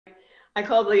I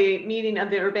call the meeting of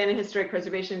the Urbana Historic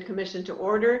Preservation Commission to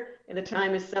order, and the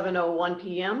time is 7:01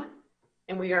 p.m.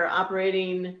 And we are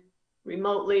operating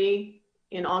remotely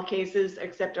in all cases,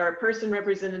 except our person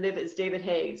representative is David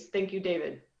Hayes. Thank you,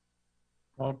 David.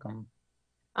 Welcome.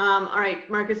 All right,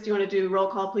 Marcus, do you want to do roll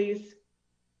call, please?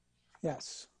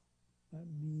 Yes. Let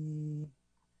me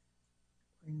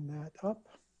bring that up.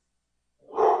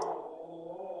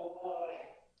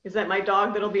 Is that my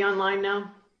dog that'll be online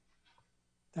now?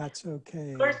 That's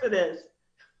okay. Of course it is.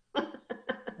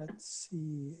 Let's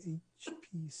see,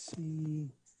 HPC.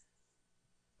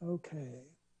 Okay.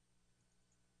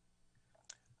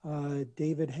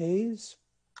 David Hayes.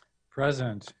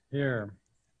 Present, here.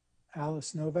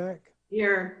 Alice Novak.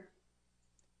 Here.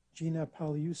 Gina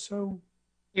Pagliuso.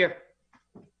 Here.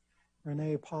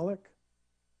 Renee Pollock.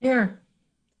 Here.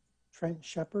 Trent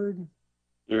Shepard.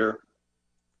 Here.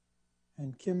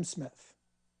 And Kim Smith.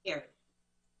 Here.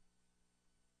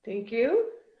 Thank you.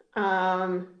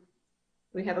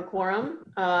 We have a quorum.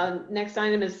 Next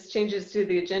item is changes to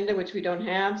the agenda, which we don't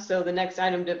have. So the next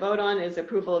item to vote on is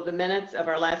approval of the minutes of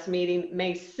our last meeting,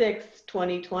 May 6th,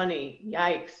 2020.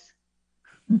 Yikes.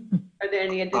 Are there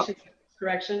any additions,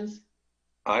 corrections?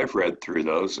 I've read through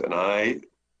those and I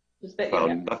Just bet you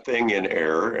found have. nothing in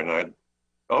error, and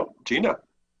oh, Gina.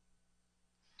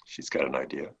 She's got an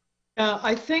idea.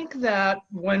 I think that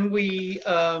when we,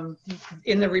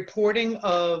 in the reporting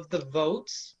of the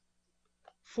votes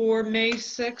for May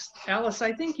 6th, Alice,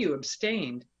 I think you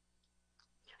abstained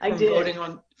I from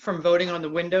did. voting on the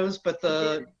windows, but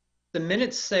the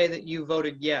minutes say that you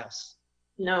voted yes.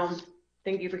 No,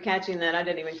 thank you for catching that. I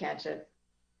didn't even catch it.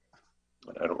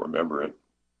 I don't remember it.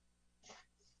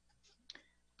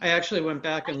 I actually went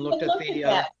back and looked at the.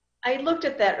 that. I looked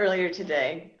at that earlier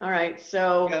today. All right,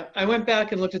 so. Yeah, I went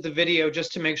back and looked at the video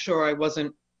just to make sure I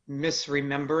wasn't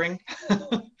misremembering.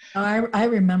 I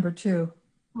remember too.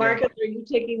 Marcus, are you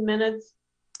taking minutes?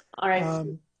 All right.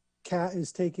 Kat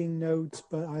is taking notes,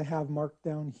 but I have marked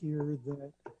down here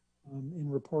that in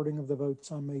reporting of the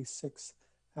votes on May 6th,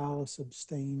 Alice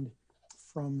abstained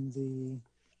from the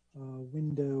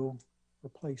window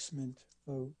replacement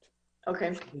vote.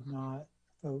 Okay. She did not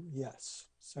vote yes.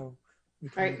 So we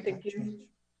can All right, make thank that you.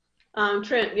 change.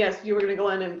 Trent, yes, you were going to go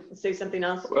in and say something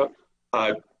else? Well,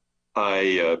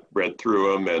 I read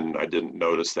through them and I didn't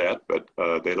notice that, but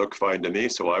they look fine to me.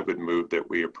 So I would move that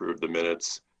we approve the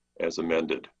minutes as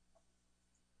amended.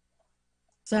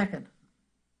 Second.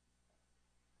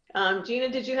 Gina,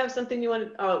 did you have something you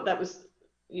wanted? Oh, that was,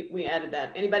 we added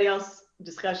that. Anybody else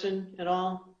discussion at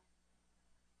all?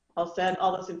 All said,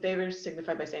 all those in favor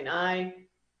signify by saying aye.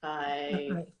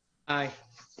 Aye. Aye.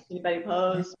 Anybody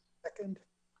opposed? Second.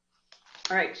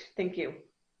 All right, thank you.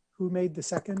 Who made the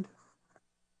second?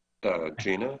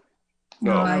 Gina?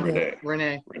 No, I Renee.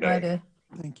 Renee. I did.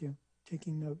 Thank you.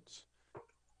 Taking notes.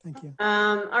 Thank you.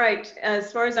 All right,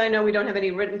 as far as I know, we don't have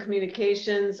any written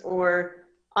communications or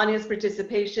audience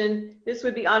participation. This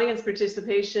would be audience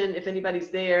participation if anybody's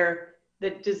there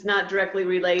that does not directly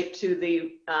relate to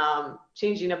the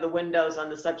changing of the windows on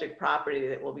the subject property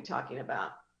that we'll be talking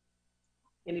about.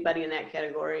 Anybody in that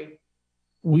category?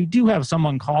 We do have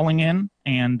someone calling in,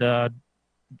 and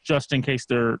just in case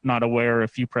they're not aware,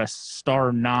 if you press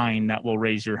 *9, that will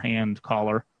raise your hand,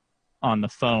 caller, on the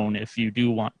phone if you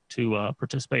do want to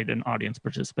participate in audience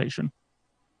participation.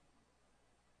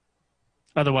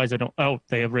 Otherwise,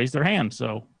 they have raised their hand,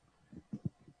 so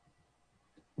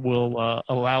we'll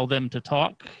allow them to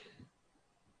talk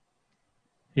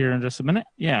here in just a minute.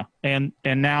 Yeah, and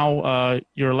now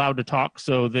you're allowed to talk,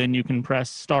 so then you can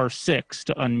press *6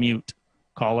 to unmute,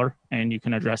 caller, and you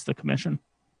can address the commission.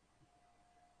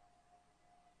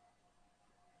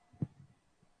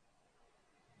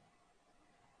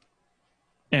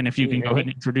 And if you can go ahead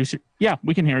and introduce it. Yeah,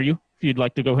 we can hear you. If you'd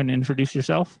like to go ahead and introduce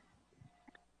yourself.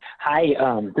 Hi,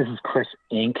 this is Chris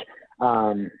Inc.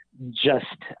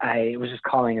 I was just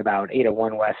calling about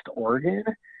 801 West Oregon,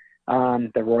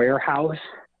 the Royer House.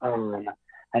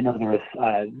 I know there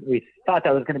was, we thought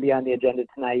that was going to be on the agenda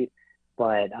tonight,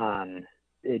 but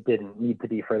it didn't need to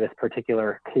be for this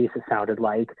particular case, it sounded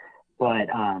like. But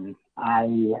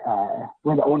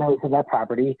we're the owners of that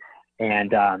property,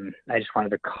 and I just wanted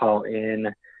to call in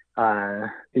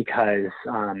because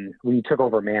we took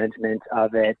over management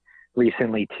of it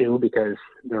recently too, because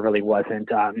there really wasn't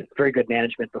very good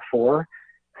management before.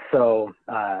 So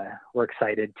we're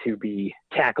excited to be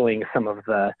tackling some of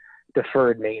the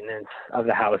deferred maintenance of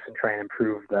the house and try and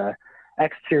improve the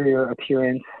exterior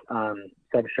appearance. So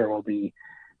I'm sure we'll be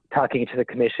talking to the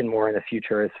commission more in the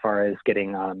future as far as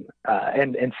getting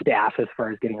and staff as far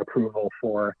as getting approval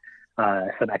for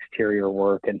some exterior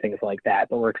work and things like that.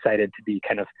 But we're excited to be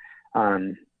kind of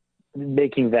improving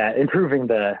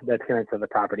the appearance of the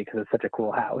property because it's such a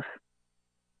cool house.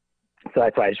 So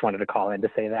that's why I just wanted to call in to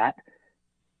say that.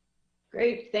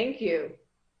 Great, thank you.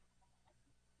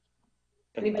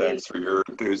 And Anybody? thanks for your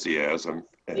enthusiasm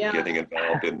and Yeah. getting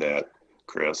involved in that,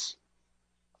 Chris.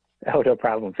 Oh, no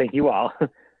problem. Thank you all.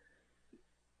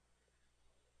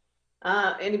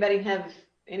 Anybody have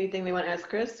anything they want to ask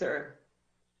Chris, or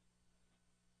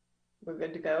we're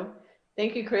good to go?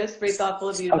 Thank you, Chris. Very thoughtful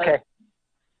of you. Okay.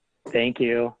 Thank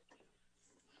you.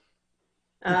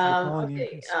 Thank you for calling in,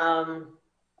 Okay. Chris.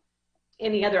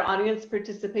 Any other audience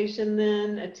participation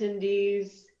then,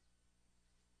 attendees?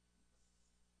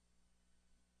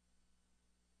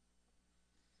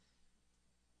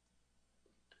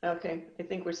 Okay, I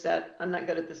think we're set. I'm not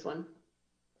good at this one.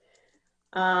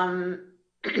 All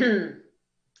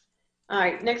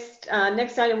right, next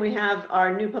item we have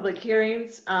our new public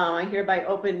hearings. I hereby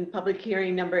open public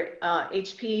hearing number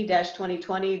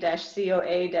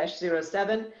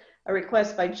HP-2020-COA-07, a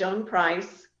request by Joan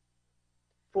Price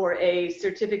for a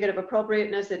certificate of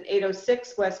appropriateness at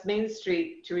 806 West Main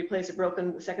Street to replace a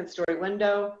broken second-story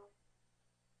window.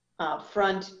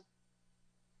 Front,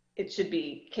 it should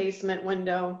be casement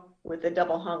window with a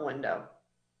double hung window.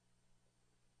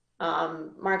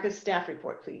 Marcus, staff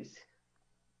report, please.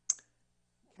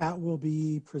 Kat will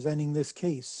be presenting this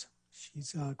case.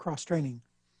 She's cross-training.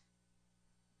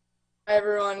 Hi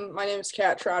everyone, my name is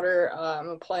Kat Trotter. I'm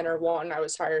a planner 1. I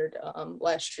was hired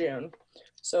last June.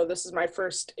 So this is my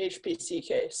first HPC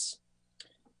case.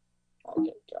 I'll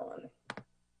get going.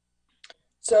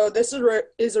 So this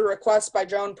is a request by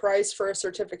Joan Price for a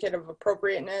certificate of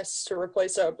appropriateness to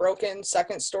replace a broken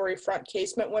second-story front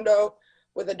casement window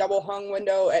with a double hung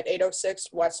window at 806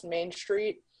 West Main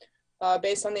Street.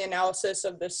 Based on the analysis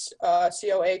of this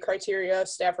COA criteria,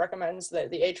 staff recommends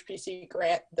that the HPC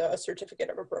grant the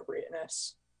certificate of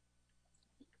appropriateness.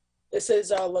 This is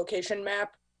a location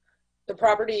map. The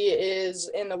property is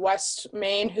in the West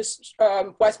Main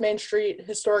Street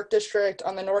Historic District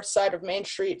on the north side of Main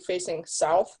Street facing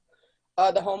south.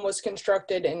 The home was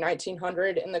constructed in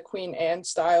 1900 in the Queen Anne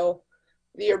style.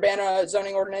 The Urbana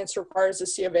zoning ordinance requires a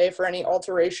C of A for any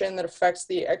alteration that affects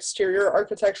the exterior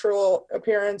architectural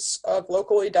appearance of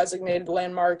locally designated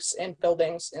landmarks and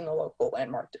buildings in the local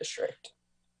landmark district.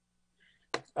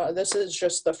 This is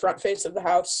just the front face of the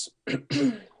house.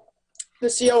 The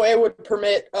COA would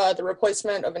permit the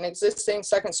replacement of an existing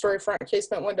second-story front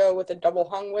casement window with a double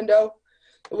hung window.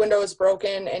 The window is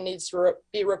broken and needs to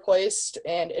be replaced,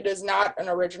 and it is not an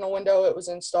original window. It was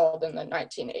installed in the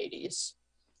 1980s.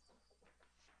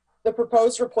 The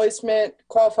proposed replacement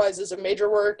qualifies as a major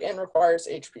work and requires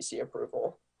HPC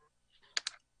approval.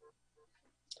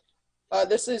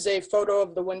 This is a photo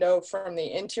of the window from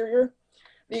the interior.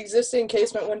 The existing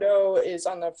casement window is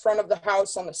on the front of the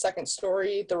house on the second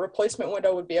story. The replacement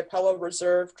window would be a Pella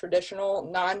Reserve traditional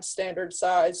non-standard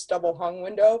size double hung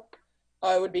window.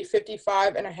 It would be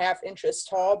 55.5 inches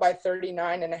tall by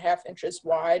 39.5 inches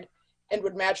wide and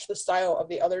would match the style of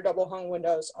the other double hung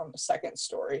windows on the second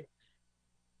story.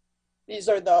 These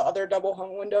are the other double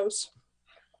hung windows.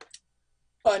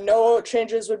 No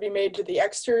changes would be made to the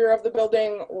exterior of the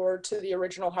building or to the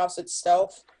original house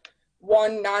itself.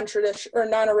 One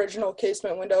non-original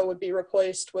casement window would be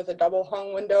replaced with a double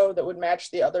hung window that would match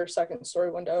the other second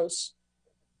story windows.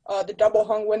 The double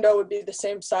hung window would be the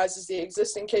same size as the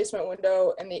existing casement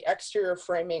window, and the exterior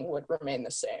framing would remain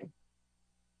the same.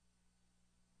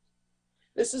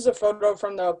 This is a photo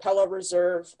from the Pella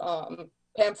Reserve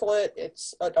pamphlet.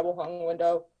 It's a double hung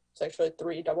window. It's actually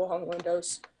 3 double hung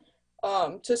windows.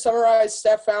 To summarize,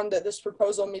 staff found that this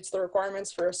proposal meets the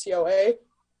requirements for a COA.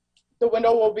 The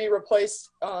window will be replaced,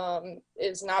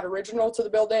 is not original to the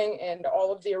building, and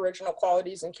all of the original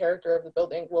qualities and character of the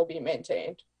building will be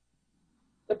maintained.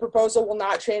 The proposal will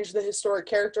not change the historic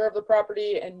character of the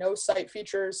property, and no site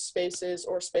features, spaces,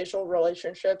 or spatial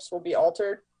relationships will be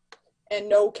altered, and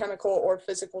no chemical or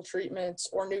physical treatments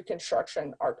or new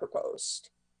construction are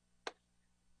proposed.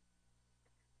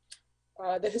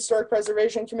 The Historic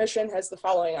Preservation Commission has the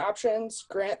following options: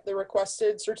 grant the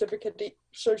requested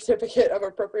certificate of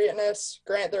appropriateness,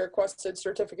 grant the requested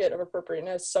certificate of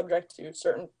appropriateness subject to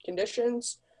certain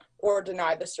conditions, or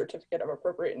deny the certificate of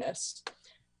appropriateness.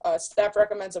 Staff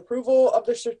recommends approval of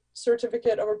the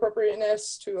certificate of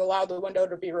appropriateness to allow the window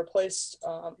to be replaced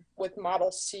with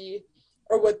Model C,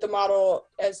 or with the model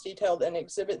as detailed in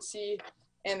Exhibit C,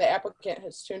 and the applicant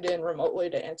has tuned in remotely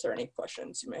to answer any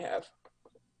questions you may have.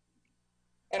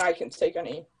 And I can take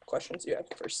any questions you have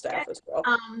for staff as well.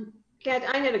 Kat,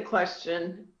 I had a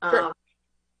question. Sure.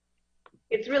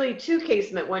 It's really 2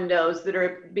 casement windows that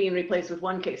are being replaced with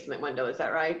 1 casement window, is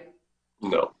that right?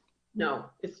 No. No,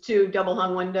 it's 2 double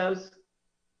hung windows.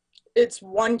 It's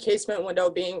one casement window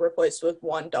being replaced with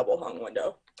one double hung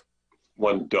window.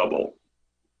 One double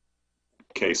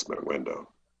casement window.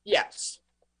 Yes.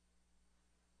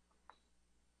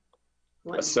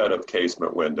 A set of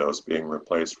casement windows being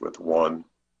replaced with one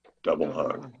double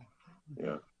hung.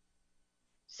 Yeah.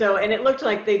 So, and it looked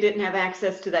like they didn't have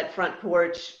access to that front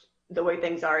porch the way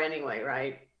things are anyway,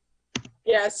 right?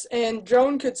 Yes, and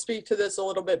Joan could speak to this a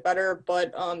little bit better,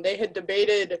 but they had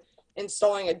debated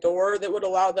installing a door that would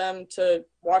allow them to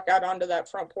walk out onto that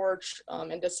front porch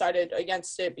and decided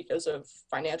against it because of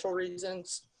financial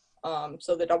reasons.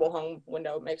 So the double hung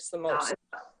window makes the most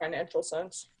financial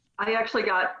sense. I actually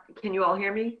got, can you all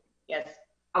hear me? Yes.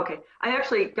 Okay. I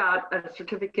actually got a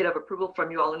certificate of approval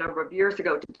from you all a number of years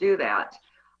ago to do that.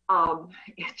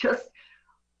 It just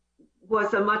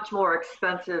was a much more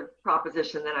expensive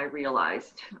proposition than I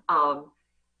realized.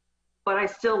 But I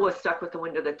still was stuck with the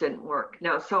window that didn't work.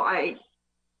 No, so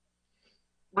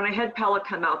when I had Pella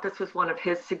come out, this was one of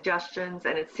his suggestions,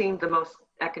 and it seemed the most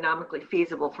economically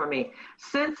feasible for me.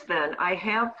 Since then, I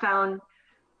have found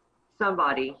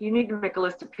somebody. You need to make a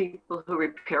list of people who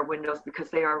repair windows because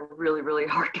they are really, really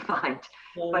hard to find,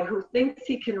 but who thinks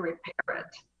he can repair it.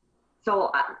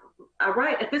 So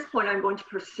right at this point, I'm going to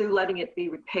pursue letting it be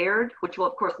repaired, which will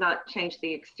of course not change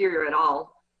the exterior at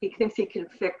all. He thinks he can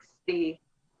fix the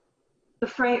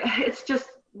frame. It's just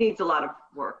needs a lot of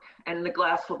work, and the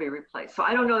glass will be replaced. So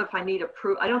I don't know if I need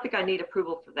approval. I don't think I need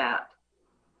approval for that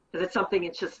because it's something,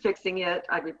 it's just fixing it.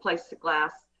 I replace the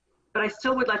glass, but I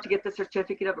still would like to get the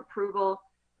certificate of approval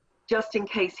just in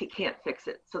case he can't fix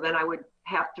it. So then I would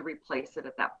have to replace it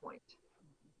at that point.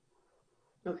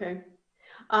 Okay.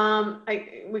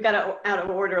 We got out of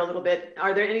order a little bit.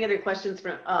 Are there any other questions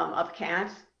from of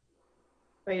Kat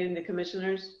right in the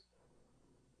commissioners?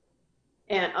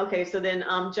 And okay, so then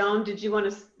Joan, did you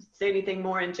want to say anything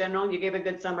more in general? You gave a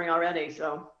good summary already,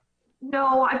 so.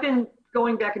 No, I've been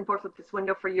going back and forth with this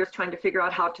window for years trying to figure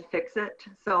out how to fix it.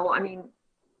 So, I mean,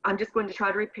 I'm just going to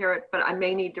try to repair it, but I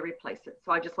may need to replace it.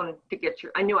 So I just wanted to get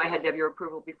I knew I had to have your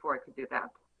approval before I could do that.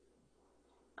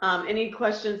 Any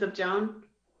questions of Joan?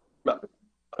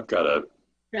 I've got a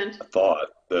thought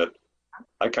that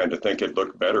I kind of think it'd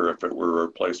look better if it were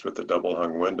replaced with a double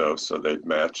hung window so they'd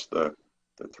match the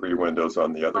 3 windows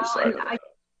on the other side.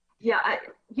 You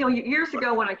know, years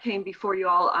ago when I came before you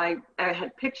all, I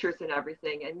had pictures and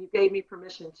everything, and you gave me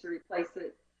permission to replace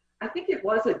it. I think it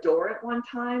was a door at one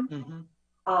time. Mm-hmm.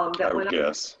 That I would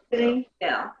guess.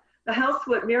 Yeah. The house,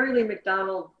 what Mary Lee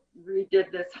McDonald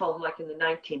redid this home like in the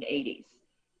 1980s.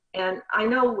 And I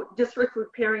know just with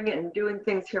repairing it and doing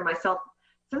things here myself,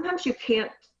 sometimes you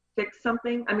can't fix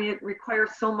something. I mean, it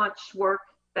requires so much work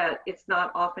that it's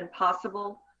not often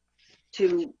possible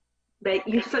to make.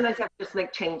 You sometimes have to just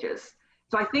make changes.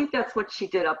 So I think that's what she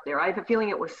did up there. I have a feeling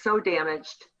it was so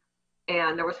damaged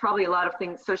and there was probably a lot of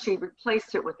things. So she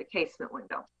replaced it with the casement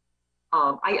window.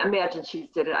 I imagine she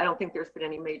did it. I don't think there's been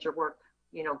any major work,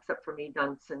 you know, except for me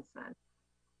done since then.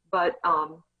 But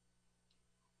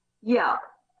yeah,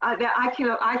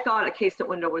 I thought a casement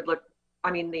window would look,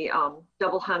 I mean, the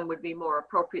double hung would be more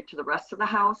appropriate to the rest of the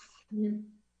house. Mm-hmm.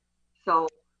 So.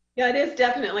 Yeah, it is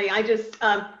definitely. I just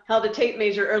held a tape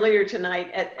measure earlier tonight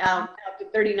at up to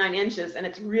 39 inches, and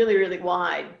it's really, really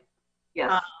wide.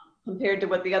 Yes. Compared to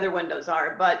what the other windows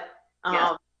are. But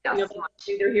yes. You know,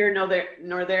 neither here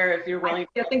nor there if you're willing.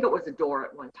 I think it was a door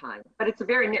at one time, but it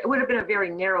would have been a very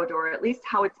narrow door, at least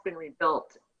how it's been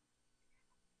rebuilt.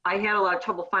 I had a lot of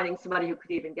trouble finding somebody who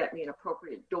could even get me an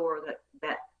appropriate door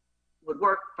that would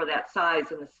work for that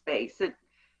size and the space.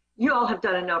 You all have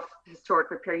done enough historic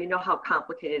repair. You know how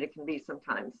complicated it can be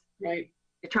sometimes. Right.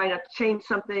 You're trying to change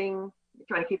something, you're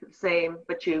trying to keep it the same,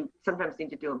 but you sometimes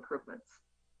need to do improvements.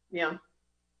 Yeah.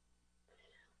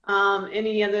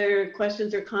 Any other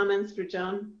questions or comments for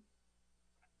Joan?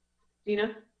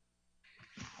 Dina?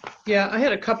 Yeah, I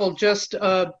had a couple just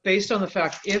based on the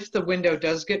fact if the window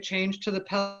does get changed to the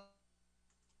Pella,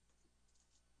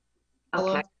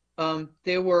 okay.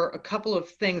 There were a couple of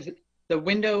things. The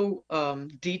window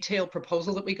detail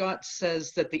proposal that we got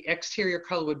says that the exterior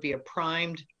color would be a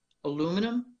primed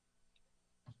aluminum,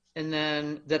 and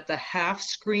then that the half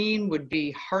screen would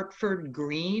be Hartford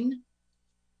green.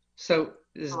 So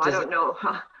I don't know.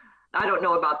 I don't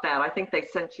know about that. I think they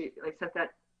sent that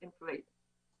information.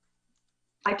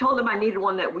 I told them I needed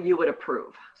one that you would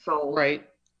approve. So right.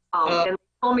 And they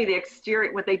told me the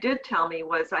exterior. What they did tell me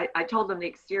was I told them the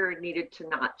exterior needed to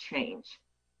not change,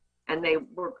 and they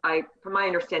were. From my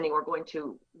understanding, we're going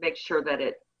to make sure that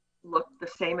it looked the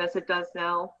same as it does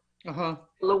now. Uh-huh.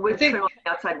 The wood trim on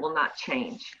the outside will not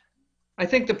change. I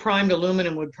think the primed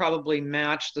aluminum would probably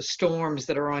match the storms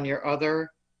that are on your other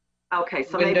Okay,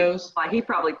 so windows. maybe he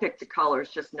probably picked the colors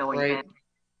just knowing Right.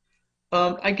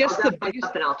 that. I guess I'll definitely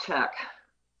something I'll check.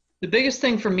 the biggest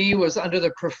thing for me was under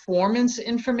the performance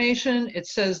information, it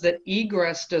says that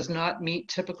egress does not meet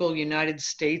typical United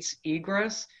States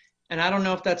egress. And I don't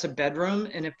know if that's a bedroom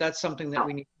and if that's something that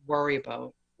we need to worry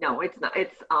about. No, it's not.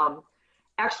 It's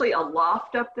actually a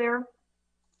loft up there,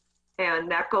 and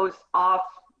that goes off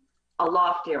a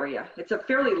loft area. It's a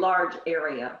fairly large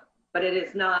area, but it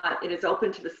is not. It is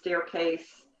open to the staircase,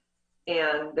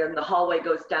 and then the hallway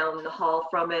goes down the hall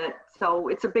from it. So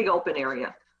it's a big open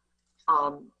area.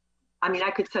 I mean,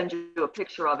 I could send you a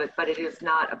picture of it, but it is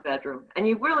not a bedroom, and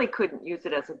you really couldn't use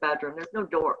it as a bedroom. There's no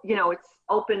door. You know, it's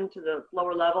open to the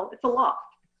lower level. It's a loft.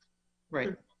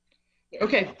 Right.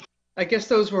 Okay. I guess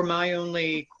those were my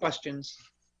only questions.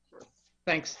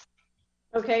 Thanks.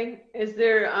 Okay, is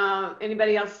there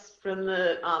anybody else from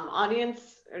the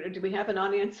audience, or do we have an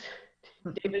audience?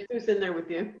 David, who's in there with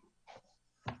you?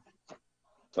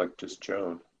 It's like just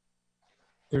Joan.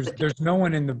 There's no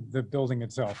one in the building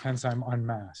itself, hence I'm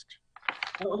unmasked.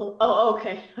 Oh,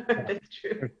 okay, that's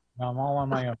true. I'm all on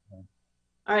my own.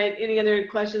 All right, any other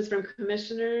questions from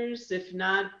commissioners? If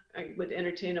not, I would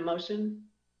entertain a motion.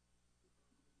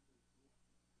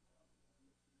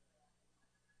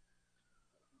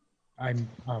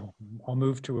 I'll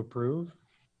move to approve.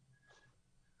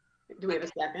 Do we have a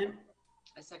second?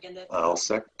 I second it. I'll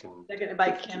second. Seconded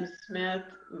by Kim Smith,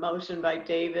 motion by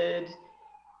David.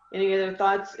 Any other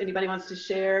thoughts anybody wants to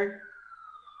share?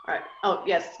 All right, oh,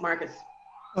 yes, Marcus.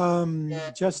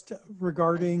 Just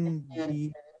regarding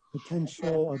the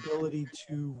potential ability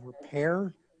to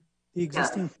repair the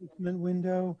existing basement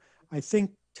window, I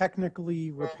think technically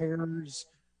repairs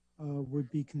would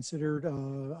be considered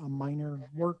a minor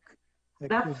work.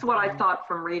 That's what I thought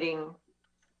from reading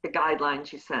the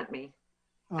guidelines you sent me.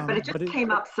 But it just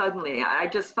came up suddenly. I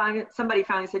just somebody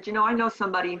finally said, you know, I know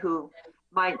somebody who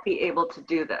might be able to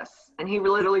do this. And he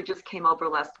literally just came over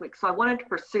last week. So I wanted to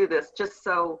pursue this just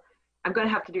so I'm going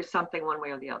to have to do something one way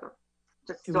or the other.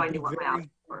 Just so I knew what I'm asking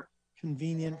for.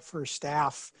 Convenient for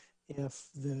staff if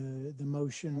the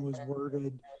motion was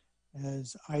worded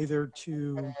as either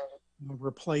to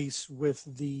replace with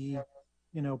the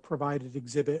provided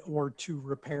exhibit or to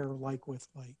repair like with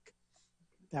like.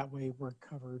 That way we're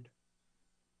covered.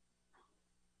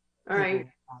 All right.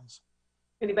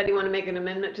 Anybody want to make an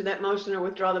amendment to that motion or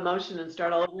withdraw the motion and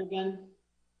start all over again?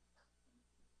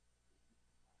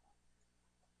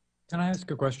 Can I ask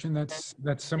a question? That's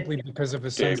simply because of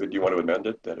a sense. David, do you want to amend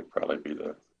it? That'd probably be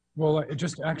the. Well, I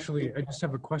just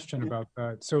have a question about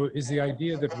that. So is the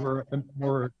idea that we're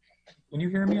can you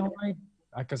hear me all right?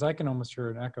 Because I can almost hear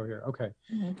an echo here. Okay.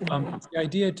 It's the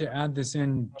idea to add this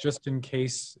in just in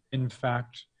case, in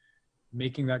fact,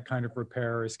 making that kind of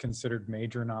repair is considered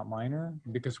major, not minor,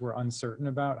 because we're uncertain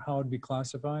about how it'd be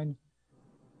classified.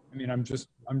 I mean, I'm just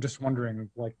wondering,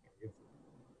 we're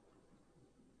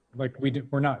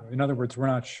not, in other words, we're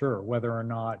not sure whether or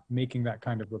not making that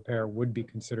kind of repair would be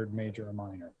considered major or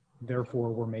minor.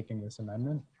 Therefore, we're making this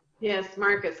amendment. Yes,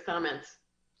 Marcus, comments.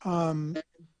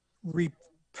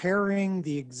 Repairing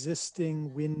the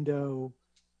existing window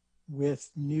with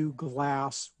new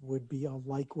glass would be a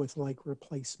like with like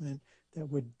replacement. That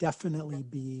would definitely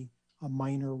be a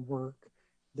minor work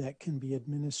that can be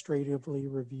administratively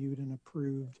reviewed and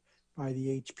approved by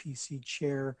the HPC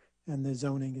chair and the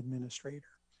zoning administrator.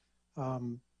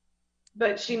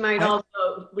 But she might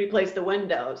also replace the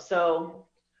window, so.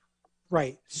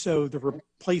 Right, so the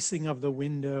replacing of the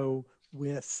window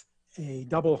with a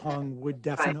double hung would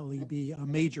definitely be a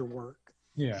major work.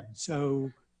 Yeah.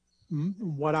 So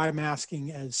what I'm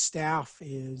asking as staff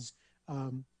is,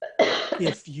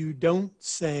 if you don't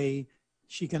say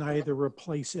she can either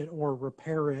replace it or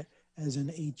repair it as an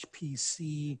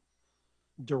HPC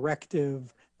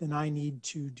directive, then I need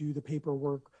to do the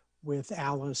paperwork with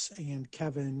Alice and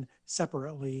Kevin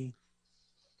separately.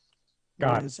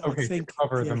 Got it. Okay, to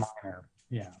cover the minor.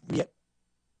 Yeah. Yep.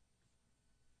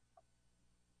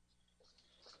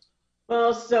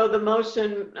 Well, so the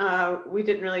motion, we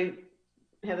didn't really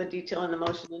have a detail in the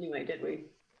motion anyway, did we?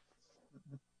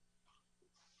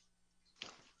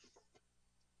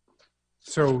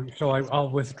 So I'll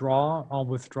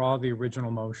withdraw the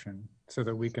original motion so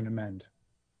that we can amend.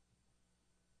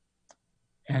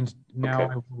 And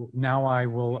now I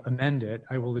will amend it.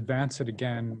 I will advance it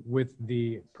again with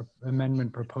the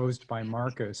amendment proposed by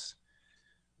Marcus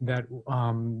that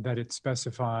it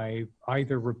specify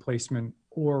either replacement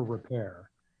or repair.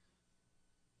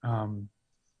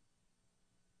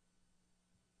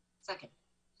 Second.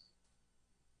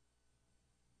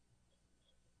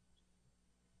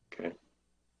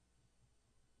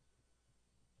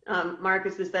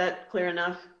 Marcus, is that clear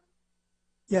enough?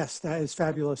 Yes, that is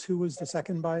fabulous. Who was the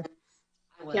second by?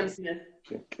 Kim Smith.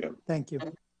 Kim. Thank you.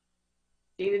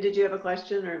 Dina, did you have a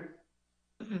question or?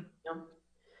 No.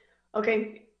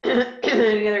 Okay.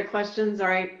 Any other questions? All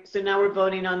right. So now we're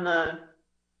voting on the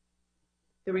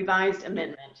revised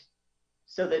amendment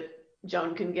so that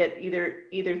Joan can get either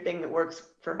thing that works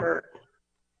for her.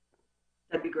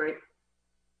 That'd be great.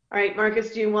 All right,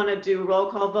 Marcus, do you want to do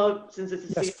roll call vote since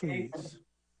it's a Yes, COA? please.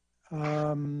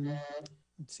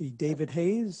 Let's see, David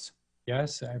Hayes,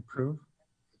 Yes, I approve.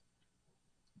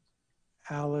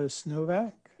 Alice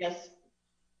Novak, Yes.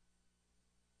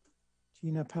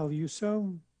 Gina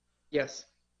Paluso, Yes.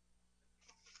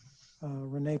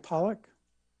 Renee Pollock,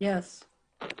 Yes.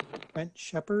 Brent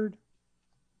Shepard,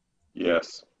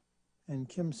 Yes. and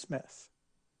Kim Smith.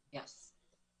 Yes.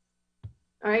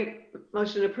 All right,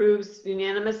 motion approves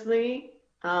unanimously.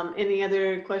 Any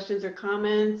other questions or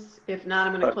comments? If not,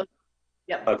 I'm going to close.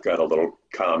 Yep. I've got a little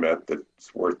comment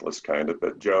that's worthless kind of,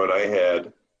 but Joan,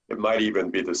 it might even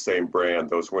be the same brand.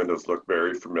 Those windows look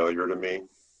very familiar to me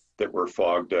that were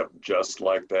fogged up just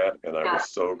like that. And I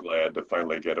was so glad to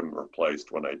finally get them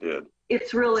replaced when I did.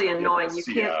 It's really So annoying. You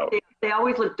can't, they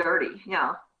always look dirty.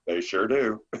 Yeah. They sure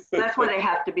do. That's why they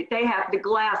have to be, the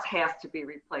glass has to be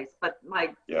replaced. But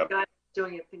my guy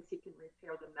doing it thinks he can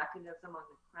repair the mechanism on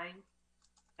the crane.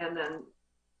 And then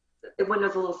the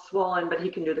window's a little swollen, but he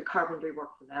can do the carpentry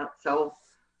work for that. So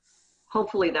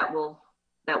hopefully that will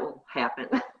happen.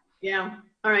 Yeah.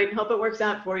 All right. Hope it works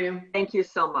out for you. Thank you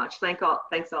so much. Thanks all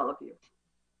of you.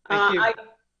 Thank you. I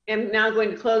am now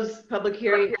going to close public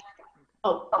hearing.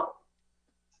 Oh.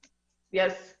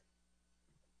 Yes.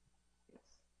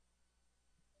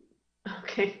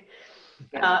 Okay.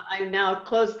 I now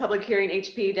close public hearing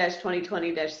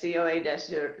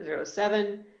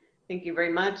HP-2020-COA-07. Thank you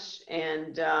very much,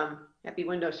 and happy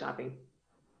window shopping.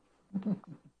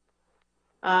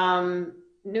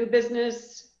 New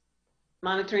business,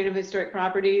 monitoring of historic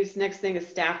properties. Next thing is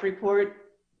staff report,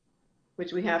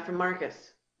 which we have from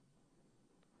Marcus.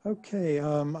 Okay,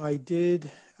 I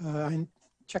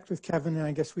checked with Kevin, and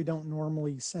I guess we don't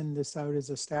normally send this out as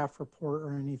a staff report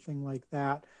or anything like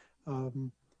that.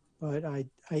 But I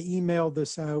emailed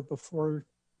this out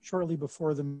shortly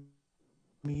before the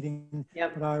meeting.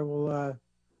 Yep. But I will,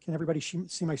 can everybody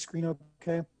see my screen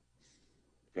okay?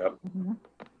 Yep.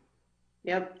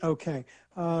 Yep. Okay.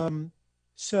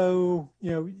 So,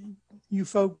 you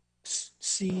folks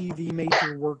see the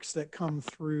major works that come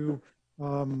through,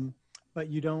 but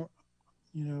you don't,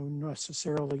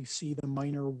 necessarily see the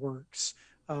minor works.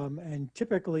 And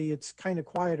typically it's kind of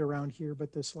quiet around here,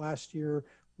 but this last year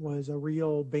was a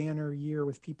real banner year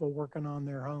with people working on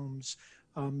their homes.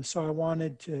 So I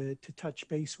wanted to touch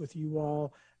base with you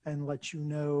all and let you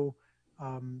know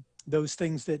those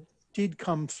things that did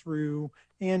come through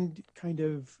and kind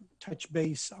of touch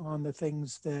base on the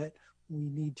things that we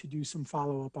need to do some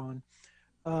follow-up on.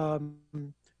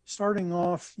 Starting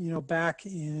off, back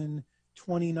in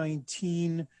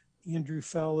 2019, Andrew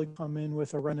Fell had come in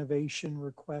with a renovation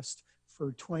request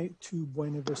for 22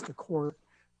 Buena Vista Court,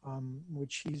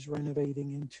 which he's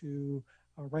renovating into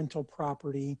a rental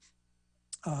property.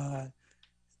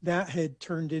 That had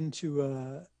turned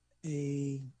into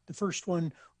the first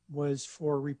one was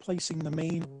for replacing the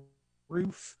main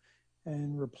roof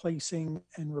and replacing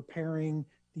and repairing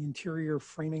the interior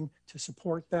framing to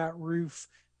support that roof.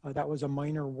 That was a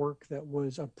minor work that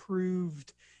was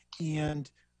approved, and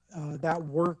that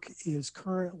work is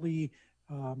currently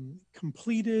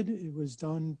completed. It was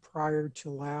done prior to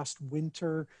last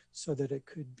winter so that it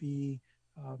could be,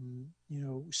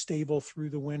 stable through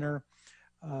the winter.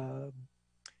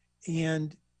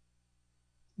 And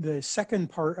the second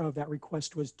part of that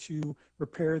request was to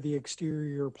repair the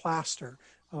exterior plaster.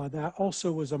 That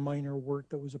also was a minor work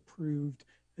that was approved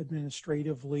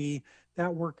administratively.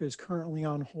 That work is currently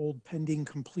on hold pending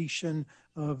completion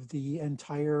of the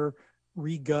entire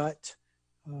regut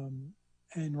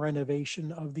and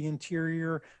renovation of the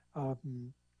interior.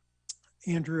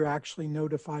 Andrew actually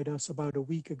notified us about a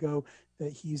week ago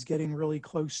that he's getting really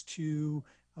close to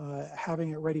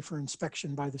having it ready for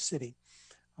inspection by the city.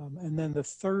 And then the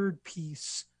third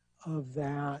piece of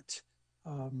that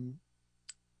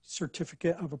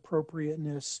certificate of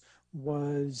appropriateness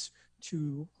was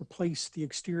to replace the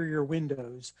exterior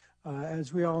windows.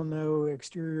 As we all know,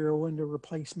 exterior window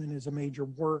replacement is a major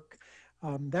work.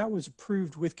 That was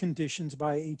approved with conditions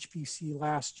by HPC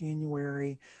last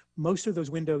January. Most of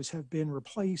those windows have been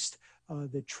replaced.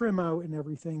 The trim out and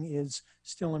everything is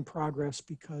still in progress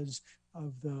because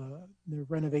of the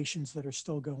renovations that are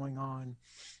still going on.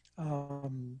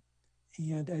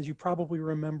 And as you probably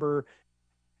remember,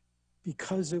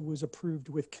 because it was approved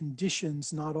with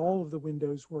conditions, not all of the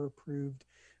windows were approved.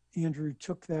 Andrew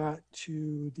took that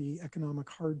to the economic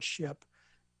hardship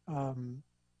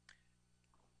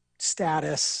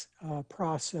status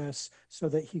process so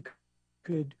that he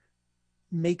could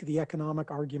make the economic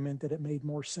argument that it made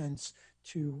more sense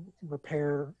to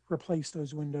replace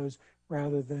those windows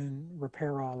rather than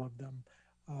repair all of them.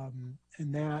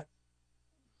 And that,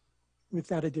 with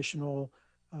that additional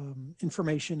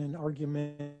information and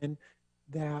argument,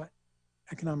 that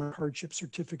economic hardship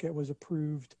certificate was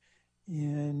approved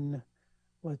in,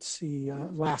 let's see,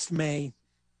 last May.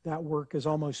 That work is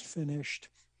almost finished.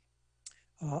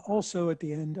 Also at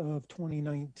the end of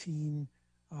 2019,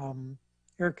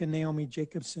 Eric and Naomi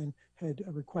Jacobson had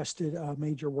requested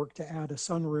major work to add a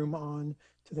sunroom on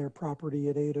to their property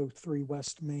at 803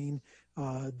 West Main.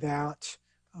 That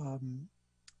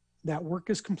work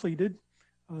is completed.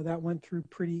 That went through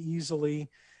pretty easily.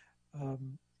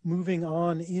 Moving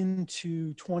on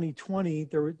into 2020,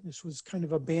 this was kind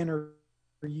of a banner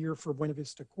year for Buena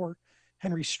Vista Court.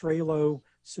 Henry Strelo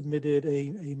submitted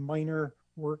a minor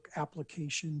work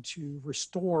application to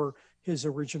restore his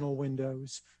original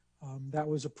windows. That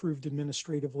was approved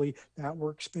administratively. That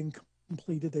work's been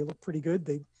completed. They look pretty good.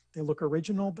 They look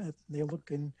original, but they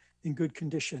look in good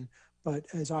condition. But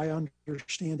as I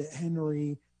understand it,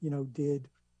 Henry, did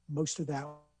most of that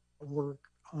work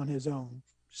on his own.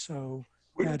 So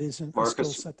that isn't a skill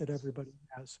set that everybody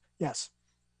has. Yes.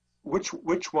 Which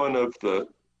one of the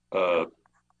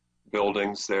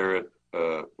buildings there at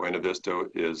Buena Vista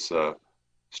is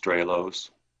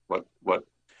Strelo's? What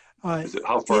is it?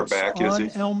 How far back is he? On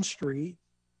Elm Street.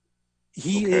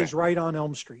 He is right on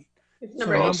Elm Street. It's So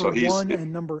number 8. number 1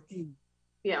 and number 8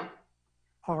 Yeah.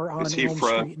 are on Is he Elm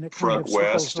front- Street, and it front kind of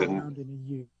west circles and- around in a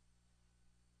U.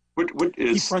 What He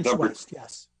is fronts number? west,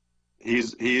 yes.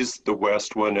 He's the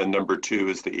west one, and number 2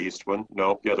 is the east one.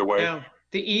 No, the other way. No,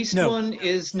 the east No. one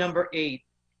is number 8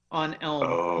 on Elm.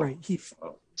 Oh, Right.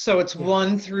 So it's Yeah.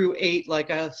 1 through 8,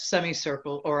 like a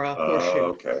semicircle or a horseshoe,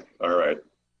 okay. All right.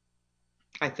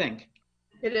 I think.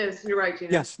 It is. You're right,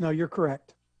 Gina. Yes, no, you're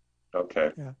correct.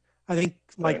 Okay. I think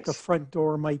like the Thanks. front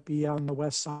door might be on the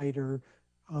west side or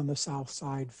on the south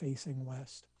side facing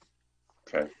west.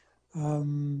 Okay.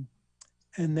 And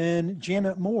then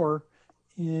Janet Moore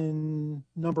in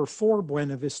number 4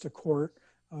 Buena Vista Court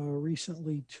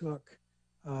recently took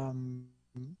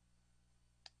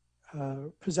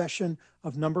possession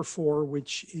of number 4,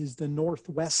 which is the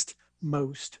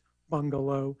northwestmost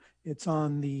bungalow. It's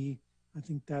on the, I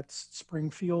think that's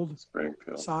Springfield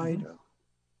side.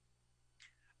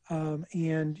 Yeah.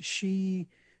 And she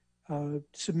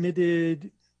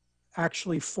submitted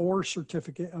actually 4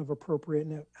 certificate of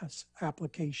appropriateness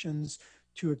applications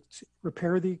to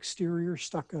repair the exterior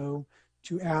stucco,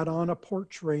 to add on a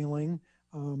porch railing.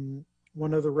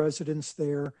 One of the residents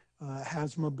there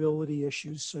has mobility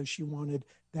issues, so she wanted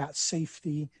that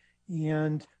safety,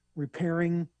 and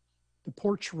repairing the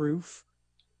porch roof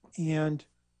and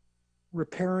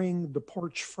repairing the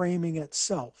porch framing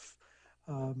itself.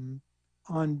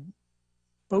 On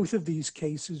both of these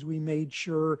cases, we made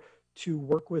sure to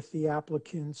work with the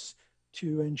applicants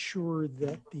to ensure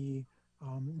that the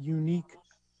unique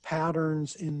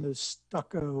patterns in the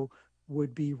stucco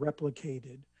would be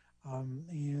replicated.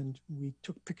 And we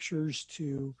took pictures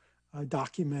to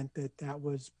document that that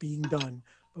was being done,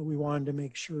 but we wanted to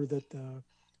make sure that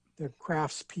the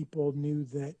craftspeople knew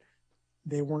that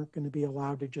they weren't going to be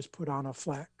allowed to just put on a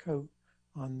flat coat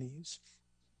on these.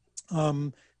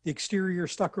 The exterior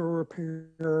stucco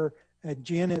repair at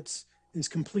Janet's is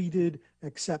completed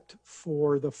except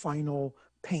for the final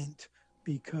paint,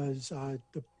 because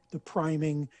the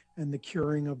priming and the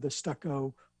curing of the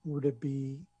stucco were to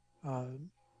be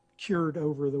cured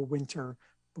over the winter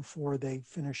before they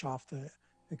finish off the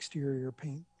exterior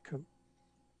paint coat.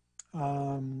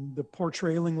 The porch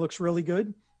railing looks really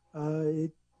good.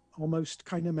 It almost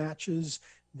kind of matches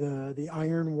the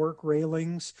ironwork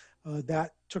railings.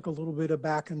 That took a little bit of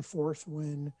back and forth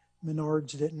when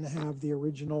Menards didn't have the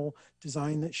original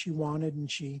design that she wanted,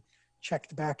 and she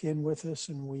checked back in with us,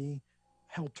 and we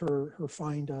helped her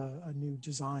find a new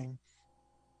design.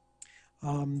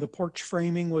 The porch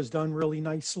framing was done really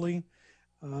nicely.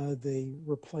 They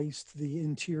replaced the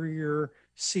interior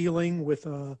ceiling with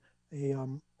a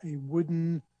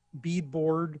wooden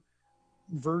beadboard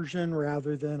version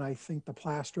rather than, I think, the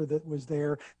plaster that was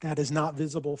there. That is not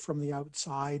visible from the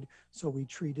outside, so we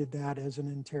treated that as an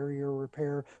interior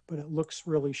repair, but it looks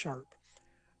really sharp.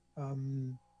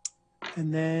 And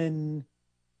then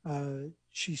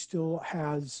she still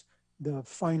has the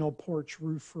final porch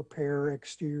roof repair.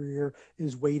 Exterior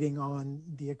is waiting on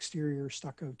the exterior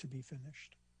stucco to be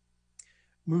finished.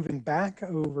 Moving back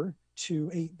over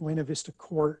to 8 Buena Vista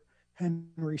Court,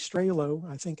 Henry Strelo,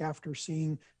 I think after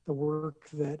seeing the work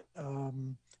that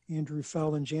Andrew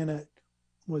Fell and Janet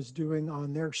was doing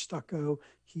on their stucco,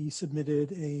 he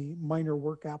submitted a minor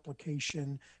work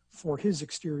application for his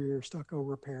exterior stucco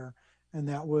repair, and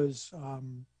that was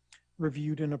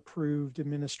reviewed and approved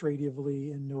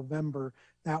administratively in November.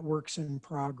 That work's in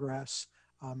progress.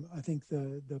 I think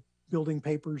the building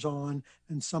paper's on,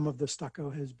 and some of the stucco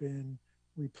has been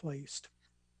replaced.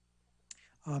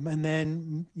 And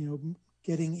then, you know,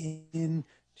 getting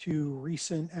into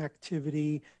recent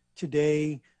activity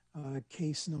today,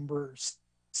 case number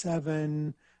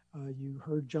 7, you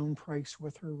heard Joan Price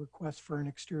with her request for an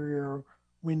exterior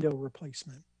window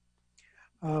replacement.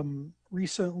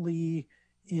 Recently,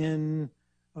 in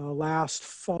last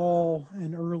fall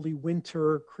and early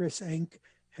winter, Chris Enck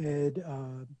had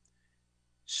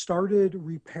started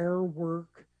repair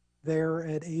work there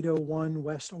at 801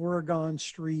 West Oregon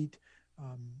Street.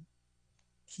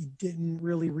 He didn't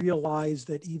really realize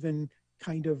that even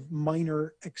kind of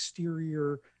minor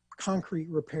exterior concrete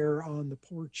repair on the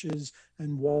porches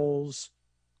and walls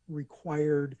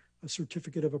required a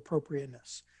certificate of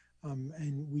appropriateness.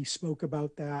 And we spoke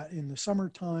about that in the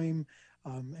summertime,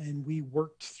 and we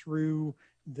worked through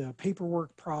the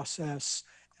paperwork process.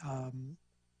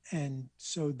 And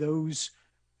so those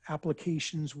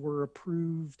applications were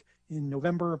approved in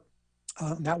November.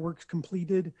 That work's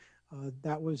completed.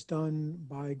 That was done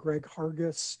by Greg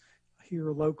Hargis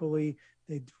here locally.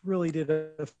 They really did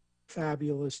a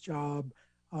fabulous job.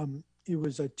 It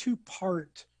was a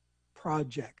 2-part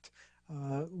project.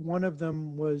 One of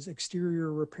them was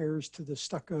exterior repairs to the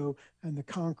stucco and the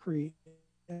concrete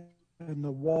and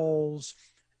the walls.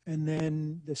 And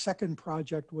then the second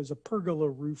project was a pergola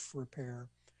roof repair.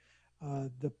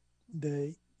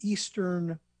 The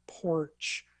eastern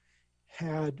porch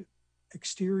had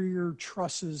exterior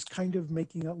trusses kind of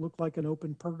making it look like an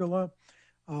open pergola.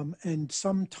 And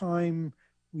sometime,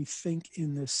 we think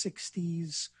in the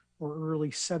 60s or early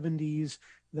 70s,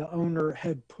 the owner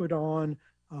had put on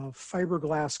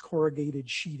fiberglass corrugated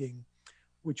sheeting,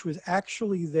 which was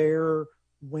actually there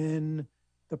when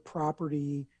the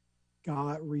property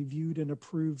got reviewed and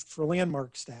approved for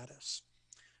landmark status.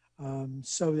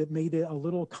 So it made it a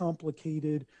little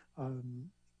complicated.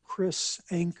 Chris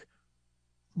Enck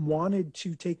wanted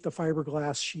to take the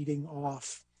fiberglass sheeting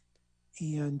off,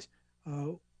 and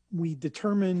we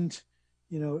determined,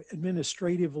 you know,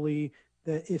 administratively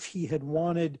that if he had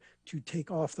wanted to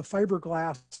take off the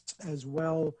fiberglass as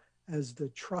well as the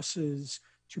trusses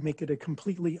to make it a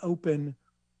completely open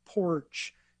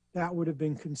porch, that would have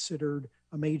been considered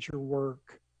a major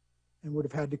work and would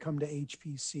have had to come to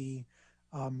HPC.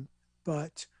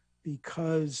 But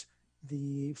because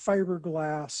the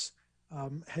fiberglass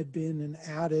had been an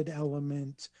added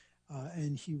element,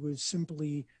 and he was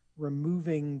simply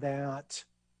removing that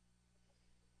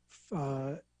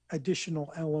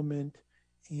additional element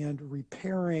and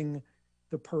repairing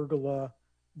the pergola,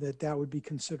 that would be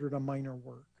considered a minor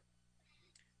work.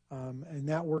 And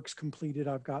that work's completed.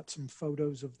 I've got some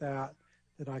photos of that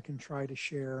I can try to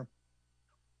share.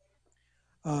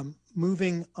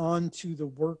 Moving on to the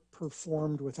work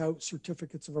performed without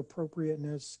certificates of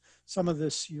appropriateness. Some of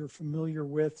this you're familiar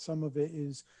with, some of it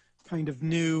is kind of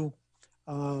new.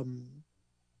 The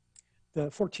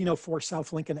 1404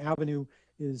 South Lincoln Avenue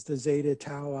is the Zeta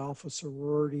Tau Alpha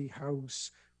Sorority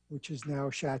House, which is now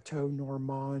Chateau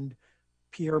Normand.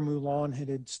 Pierre Moulin had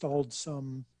installed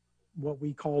some what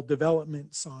we call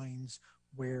development signs,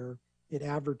 where it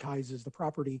advertises the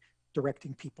property,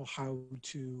 directing people how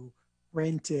to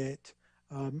rent it.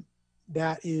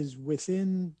 That is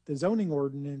within the zoning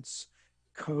ordinance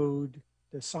code,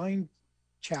 the sign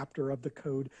chapter of the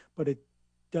code, but it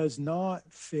does not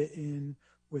fit in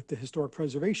with the historic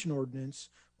preservation ordinance,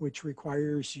 which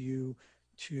requires you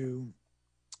to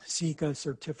seek a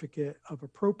certificate of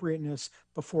appropriateness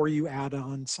before you add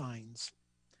on signs.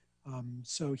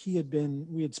 So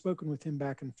we had spoken with him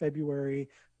back in February,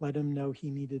 let him know he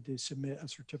needed to submit a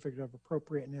certificate of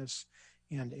appropriateness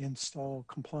and install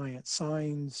compliant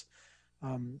signs.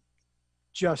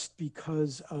 Just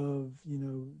because of, you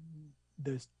know,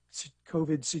 the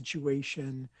COVID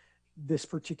situation, this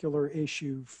particular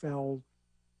issue fell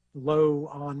low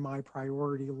on my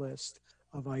priority list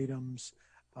of items.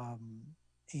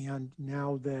 And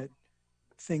now that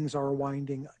things are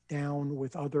winding down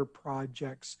with other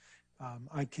projects,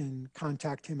 I can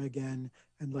contact him again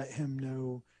and let him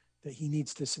know that he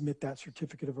needs to submit that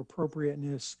certificate of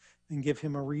appropriateness and give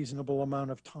him a reasonable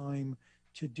amount of time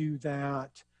to do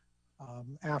that,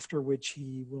 after which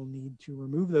he will need to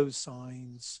remove those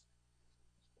signs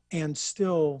and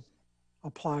still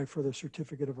apply for the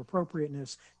certificate of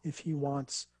appropriateness if he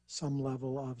wants some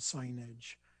level of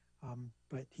signage.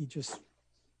 But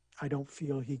I don't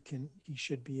feel he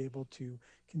should be able to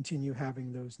continue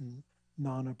having those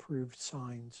non-approved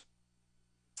signs.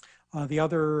 The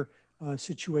other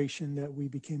situation that we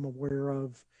became aware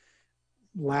of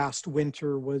last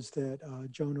winter was that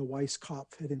Jonah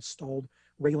Weisskopf had installed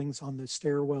railings on the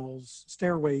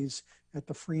stairways at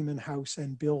the Freeman House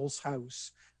and Bill's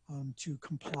house to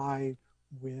comply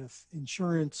with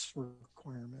insurance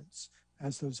requirements,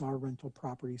 as those are rental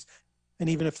properties. And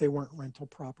even if they weren't rental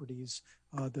properties,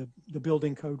 the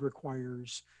building code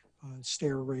requires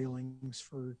stair railings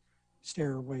for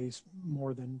stairways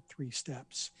more than 3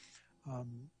 steps.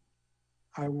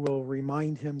 I will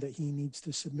remind him that he needs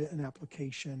to submit an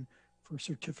application for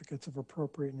certificates of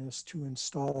appropriateness to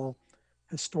install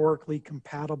historically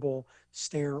compatible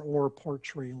stair or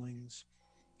porch railings.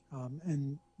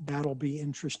 And that'll be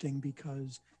interesting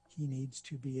because he needs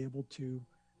to be able to,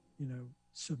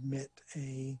 submit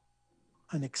an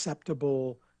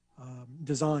acceptable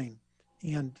design.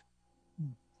 And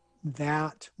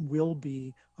that will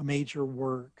be a major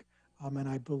work. And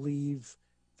I believe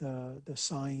the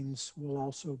signs will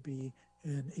also be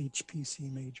an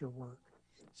HPC major work.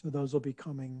 So those will be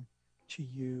coming to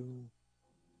you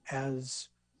as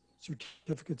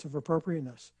certificates of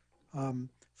appropriateness.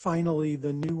 Finally,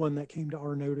 the new one that came to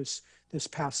our notice this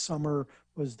past summer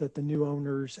was that the new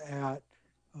owners at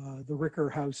the Ricker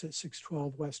House at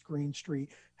 612 West Green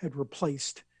Street had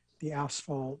replaced the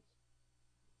asphalt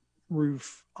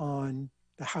roof on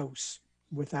the house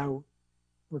without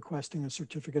requesting a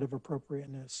certificate of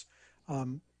appropriateness.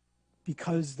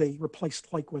 Because they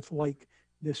replaced like with like,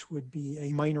 this would be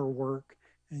a minor work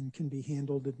and can be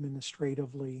handled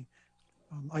administratively.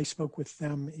 I spoke with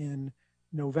them in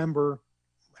November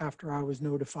after I was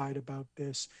notified about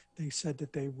this. They said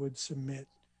that they would submit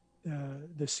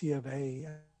the C of A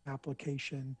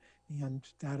application, and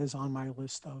that is on my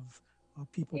list of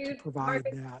people to provide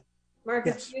that.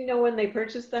 Marcus, Yes. do you know when they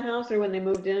purchased the house or when they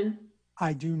moved in?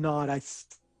 I do not. I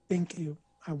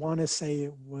want to say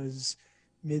it was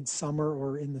midsummer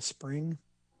or in the spring.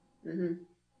 Mm-hmm.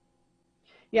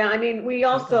 Yeah, I mean, we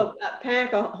also,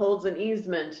 PAC holds an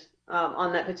easement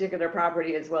on that particular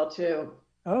property as well, too.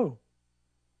 Oh,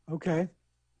 okay.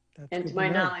 That's and good to my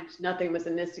know. knowledge, nothing was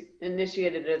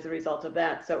initiated as a result of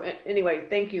that. So anyway,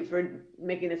 thank you for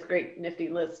making this great nifty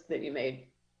list that you made.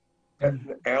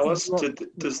 Alice,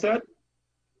 does that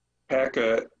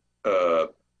PACA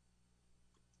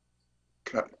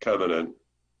covenant,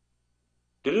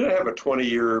 did it have a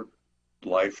 20-year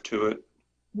life to it?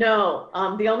 No,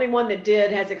 the only one that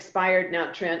did has expired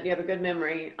now, Trent. You have a good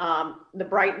memory. The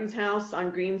Brighton's house on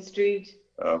Green Street.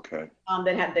 Okay.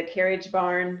 That had the carriage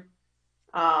barn.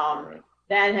 Right.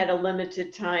 That had a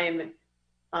limited time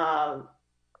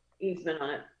easement on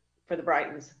it for the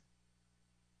Brightons.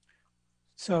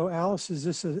 So Alice, is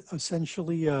this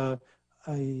essentially a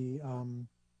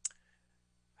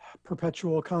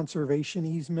perpetual conservation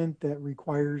easement that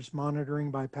requires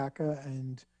monitoring by PACA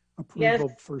and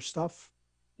approval for stuff?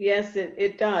 Yes,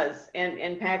 it does.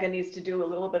 And PACA needs to do a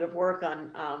little bit of work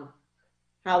on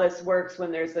how this works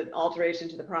when there's an alteration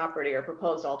to the property or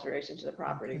proposed alteration to the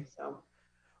property. Okay. So.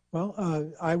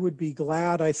 Well, I would be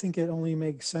glad. I think it only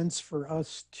makes sense for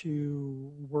us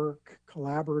to work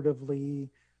collaboratively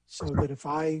so that if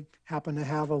I happen to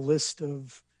have a list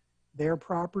of their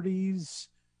properties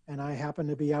and I happen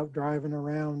to be out driving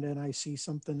around and I see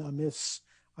something amiss,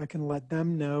 I can let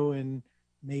them know, and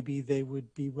maybe they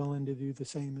would be willing to do the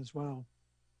same as well,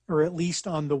 or at least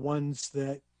on the ones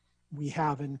that we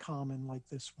have in common, like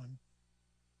this one.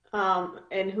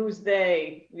 And who's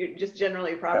they? You're just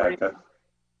generally property. PACA.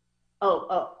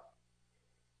 Oh.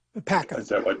 PACA. Is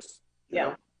that what?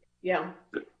 Yeah.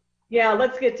 Yeah,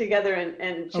 let's get together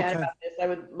and chat about this. I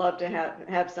would love to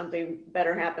have something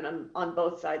better happen on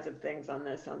both sides of things on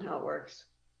this, on how it works.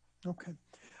 Okay.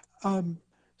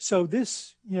 So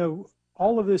this,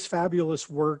 all of this fabulous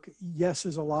work, yes,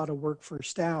 is a lot of work for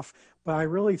staff, but I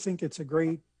really think it's a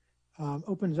great,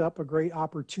 opens up a great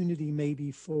opportunity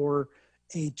maybe for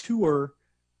a tour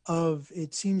of,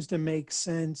 it seems to make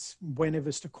sense, Buena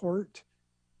Vista Court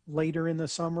later in the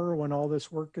summer when all this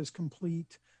work is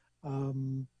complete.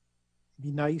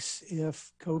 Be nice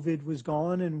if COVID was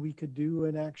gone and we could do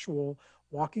an actual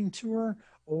walking tour,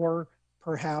 or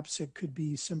perhaps it could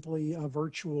be simply a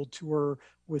virtual tour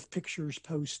with pictures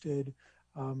posted.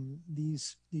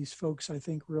 These folks, I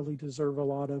think, really deserve a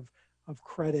lot of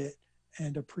credit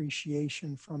and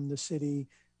appreciation from the city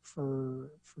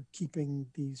for keeping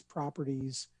these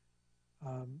properties,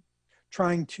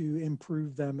 trying to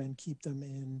improve them and keep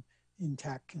them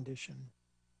intact condition.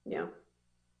 Yeah.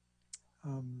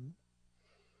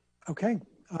 Okay.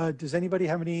 Does anybody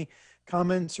have any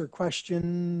comments or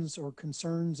questions or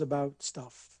concerns about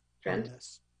stuff on Trent?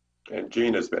 this? And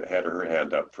Jean has had her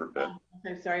hand up for a bit. Oh,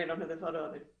 I'm sorry, I don't have the photo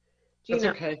of it. That's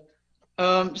Gina, okay.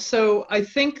 So I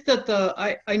think that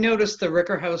I noticed the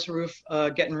Ricker House roof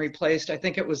getting replaced. I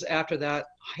think it was after that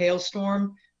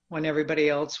hailstorm when everybody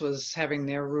else was having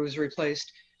their roofs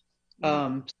replaced.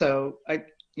 So I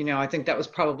think that was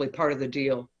probably part of the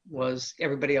deal, was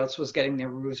everybody else was getting their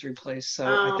roofs replaced. So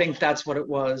I think that's what it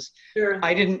was. sure.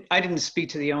 I didn't speak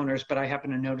to the owners, but I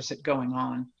happened to notice it going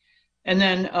on. And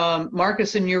then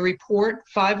Marcus, in your report,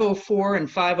 504 and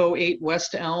 508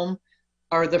 West Elm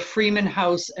are the Freeman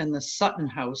House and the Sutton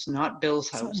House, not Bill's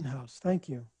house. Sutton House, thank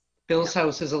you. Bill's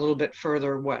house is a little bit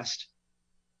further west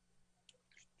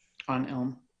on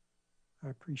Elm. I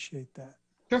appreciate that.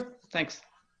 Sure, thanks.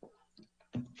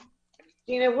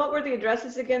 Gina, what were the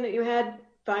addresses again that you had?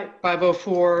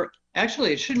 504,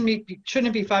 actually, it shouldn't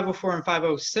it be 504 and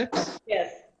 506?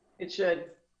 Yes, it should.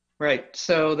 Right,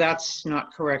 so that's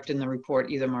not correct in the report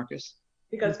either, Marcus.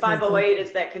 Because Okay, 508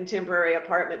 is that contemporary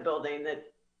apartment building that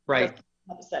Right, doesn't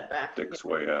have a setback. Dick's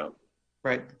way out.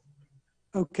 right.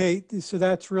 Okay, so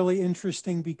that's really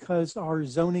interesting because our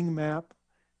zoning map,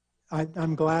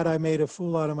 I'm glad I made a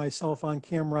fool out of myself on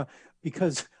camera,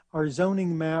 because our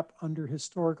zoning map under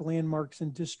historic landmarks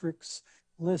and districts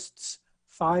lists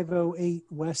 508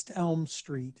 West Elm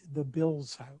Street, the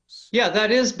Bill's house. Yeah,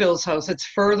 that is Bill's house. It's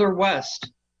further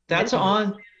west. That's Okay.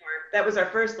 on, That was our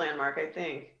first landmark, I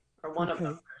think, or one of Okay.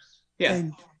 them first. yeah.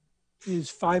 And is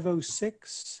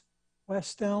 506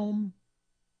 West Elm?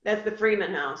 That's the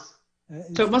Freeman House.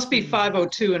 So it must be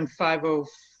 502 and 50.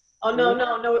 Oh,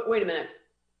 no, wait a minute.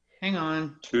 Hang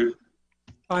on. Two.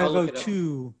 I'll look it up.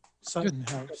 502 Sutton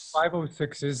House.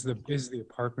 506 is the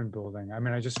apartment building. I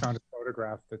mean, I just found a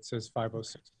photograph that says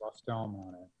 506 West Elm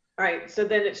on it. All right, so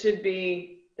then it should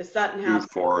be the Sutton 2, House.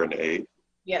 4, and 8.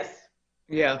 Yes,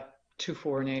 Yeah, 2,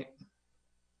 4, and 8.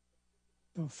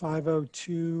 So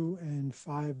 502 and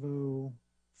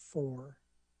 504.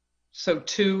 So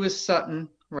 2 is Sutton,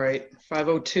 right?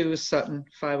 502 is Sutton.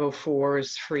 504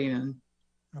 is Freeman.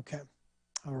 Okay.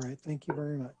 All right. Thank you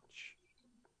very much.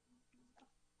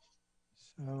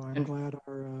 So I'm And- glad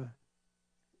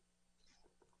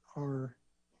our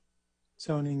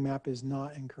zoning map is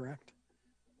not incorrect.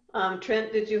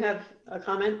 Trent, did you have a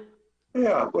comment?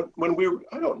 Yeah, but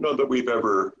I don't know that we've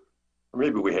ever, or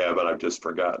maybe we have and I've just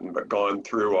forgotten, but gone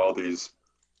through all the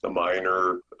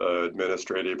minor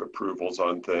administrative approvals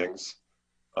on things.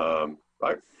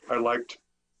 I liked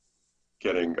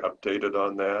getting updated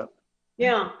on that.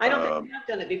 Yeah, I don't think I've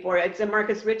done it before. It's a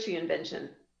Marcus Ritchie invention.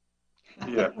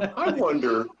 Yeah, I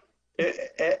wonder,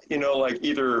 like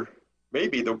either,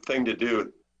 maybe the thing to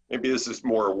do, maybe this is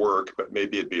more work, but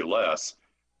maybe it'd be less.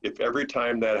 If every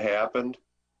time that happened,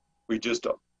 we just,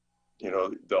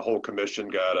 the whole commission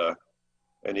got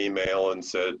an email and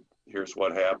said, here's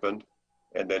what happened.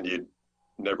 And then you'd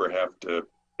never have to,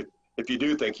 if you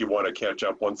do think you want to catch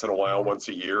up once in a while, once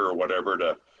a year or whatever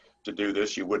to do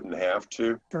this, you wouldn't have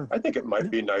to. Sure. I think it might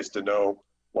be nice to know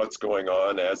what's going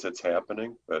on as it's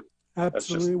happening, but that's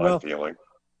just Absolutely. my Well, feeling.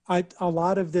 a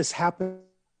lot of this happened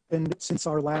since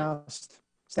our last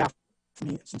staff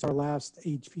meeting, since our last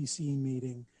HPC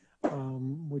meeting,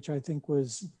 which I think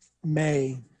was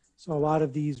May. So a lot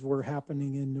of these were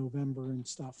happening in November and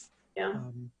stuff. Yeah.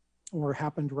 Or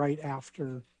happened right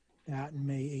after that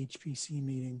May HPC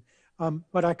meeting.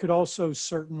 But I could also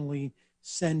certainly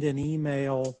send an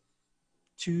email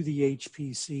to the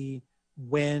HPC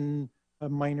when a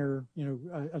minor,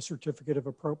 a certificate of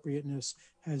appropriateness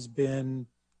has been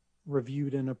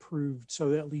reviewed and approved, so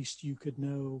that at least you could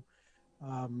know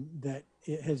that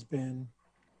it has been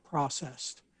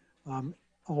processed.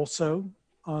 Also,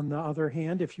 on the other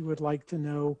hand, if you would like to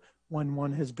know when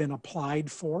one has been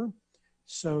applied for,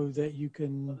 so that you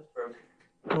can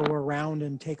go around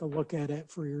and take a look at it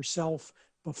for yourself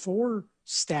before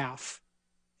staff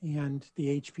and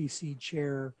the HPC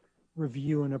chair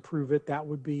review and approve it, that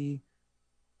would be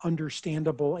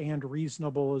understandable and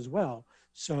reasonable as well.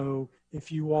 So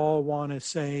if you all want to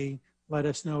say, let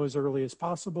us know as early as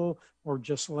possible, or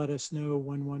just let us know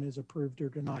when one is approved or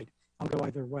denied, I'll go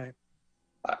either way.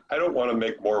 I don't want to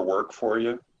make more work for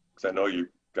you because I know you've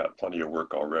got plenty of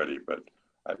work already, but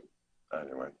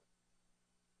anyway.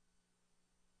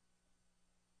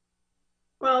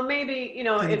 Well, maybe,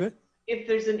 if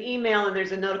there's an email and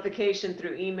there's a notification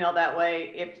through email that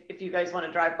way, if you guys want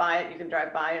to drive by it, you can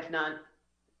drive by. If not,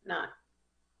 not.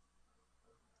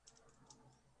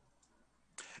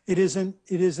 It isn't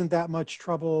that much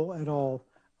trouble at all.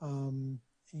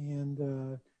 And,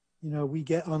 you know, we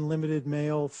get unlimited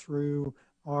mail through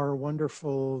our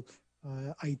wonderful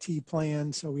IT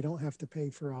plan, so we don't have to pay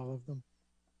for all of them.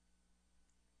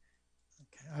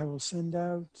 Okay, I will send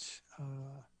out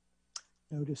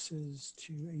notices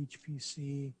to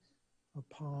HPC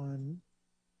upon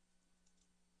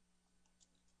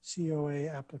COA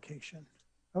application.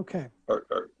 Okay.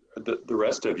 Are the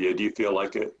rest of you, do you feel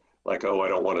like it, like, oh, I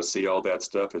don't want to see all that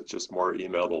stuff, it's just more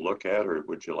email to look at, or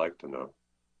would you like to know?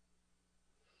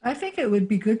 I think it would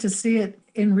be good to see it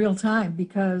in real time,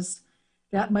 because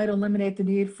that might eliminate the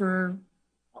need for,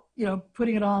 you know,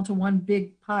 putting it all into one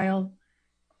big pile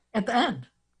at the end.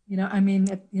 You know, I mean,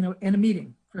 you know, in a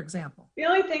meeting, for example. The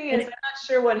only thing is, I'm not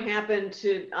sure what happened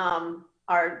to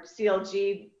our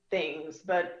CLG things,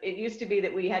 but it used to be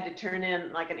that we had to turn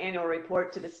in like an annual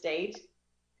report to the state.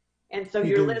 And so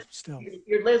your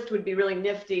list would be really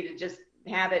nifty to just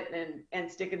have it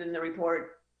and stick it in the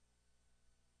report.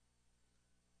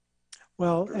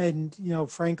 Well, and, you know,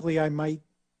 frankly, I might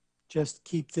just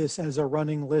keep this as a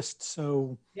running list.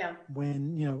 So yeah,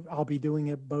 when, you know, I'll be doing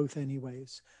it both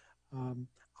anyways.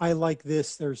 I like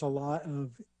this. There's a lot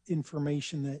of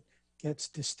information that gets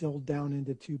distilled down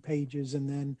into 2 pages. And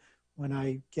then when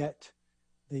I get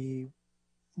the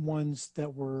ones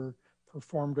that were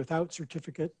performed without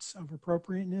certificates of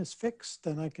appropriateness fixed,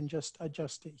 then I can just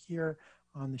adjust it here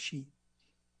on the sheet.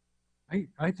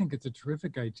 I think it's a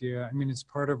terrific idea. I mean, it's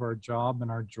part of our job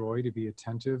and our joy to be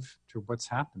attentive to what's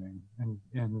happening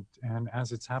and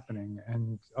as it's happening.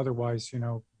 And otherwise, you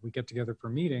know, we get together for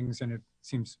meetings and it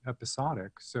seems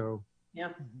episodic. So yeah,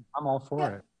 I'm all for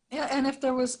it. Yeah, and if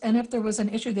there was an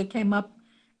issue that came up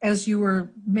as you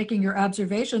were making your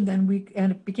observation, then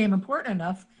and it became important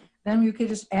enough, then we could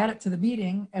just add it to the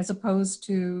meeting, as opposed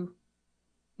to,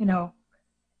 you know,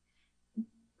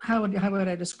 how would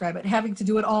I describe it? Having to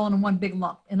do it all in one big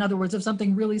lump. In other words, if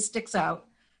something really sticks out,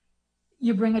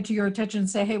 you bring it to your attention and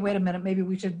say, hey, wait a minute, maybe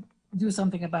we should do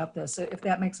something about this, if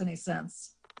that makes any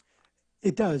sense.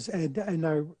 It does. And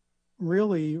I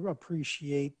really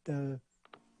appreciate the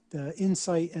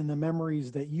insight and the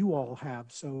memories that you all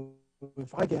have. So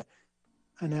if I get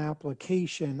an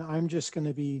application, I'm just going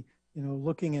to be, you know,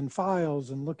 looking in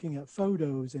files and looking at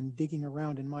photos and digging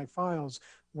around in my files,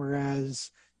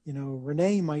 whereas, you know,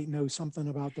 Renee might know something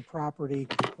about the property,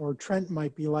 or Trent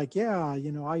might be like, yeah,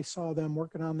 you know, I saw them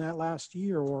working on that last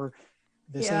year, or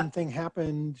the same thing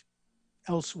happened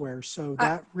elsewhere. So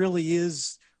that really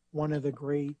is one of the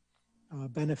great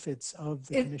benefits of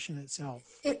the commission itself.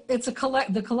 It's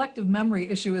the collective memory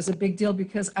issue is a big deal,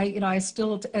 because I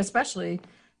still, especially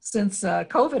since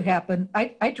COVID happened,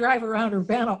 I drive around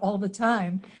Urbana all the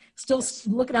time, still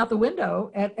looking out the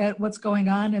window at what's going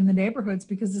on in the neighborhoods,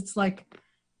 because it's like,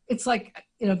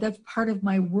 you know, that's part of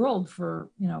my world for,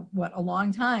 you know, what, a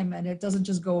long time, and it doesn't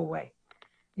just go away,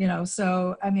 you know?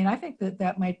 So, I mean, I think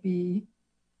that might be,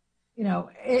 you know,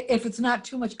 if it's not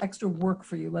too much extra work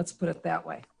for you, let's put it that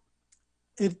way.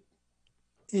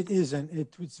 It isn't.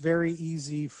 It's very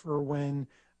easy for when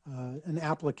an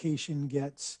application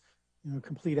gets, you know,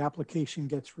 complete application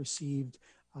gets received,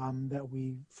 that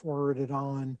we forward it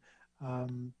on.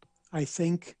 I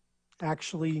think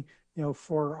actually, you know,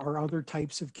 for our other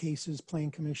types of cases,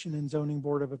 Plan Commission and Zoning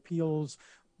Board of Appeals,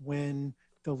 when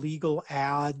the legal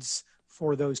ads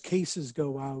for those cases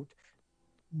go out,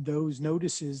 those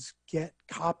notices get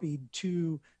copied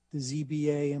to the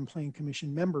ZBA and Plan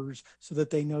Commission members so that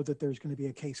they know that there's going to be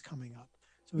a case coming up.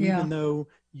 So even though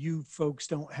you folks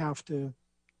don't have to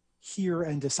hear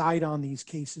and decide on these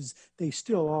cases, they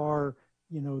still are,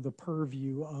 you know, the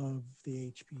purview of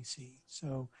the HPC.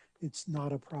 So it's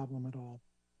not a problem at all.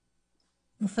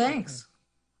 Well, thanks.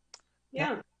 Okay.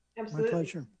 Yeah, absolutely. My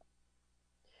pleasure.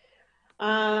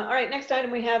 All right, next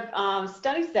item we have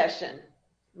study session.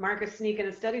 Mark is sneaking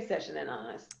a study session in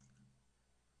on us.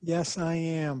 Yes, I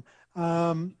am.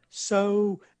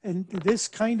 So, and this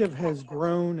kind of has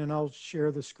grown, and I'll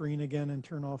share the screen again and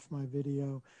turn off my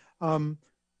video.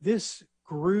 This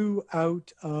grew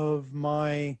out of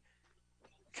my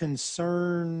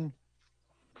concern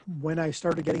when I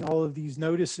started getting all of these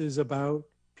notices about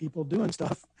people doing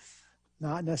stuff,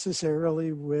 not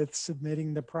necessarily with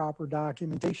submitting the proper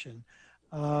documentation.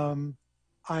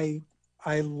 I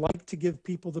like to give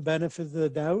people the benefit of the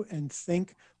doubt and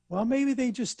think, well, maybe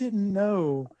they just didn't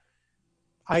know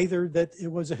either that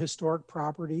it was a historic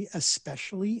property,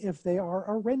 especially if they are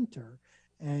a renter.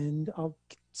 And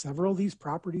several of these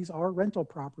properties are rental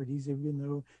properties, even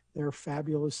though they're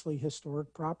fabulously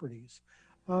historic properties.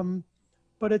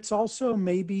 But it's also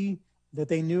maybe that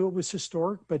they knew it was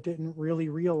historic, but didn't really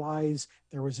realize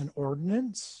there was an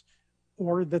ordinance,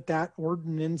 or that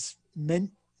ordinance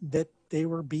meant that they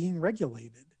were being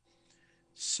regulated.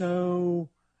 So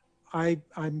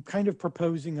I'm kind of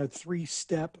proposing a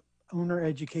 3-step owner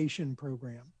education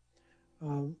program.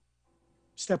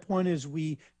 Step 1 is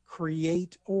we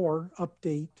create or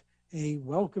update a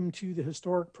Welcome to the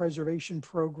Historic Preservation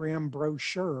Program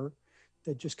brochure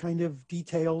that just kind of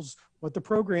details what the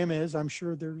program is. I'm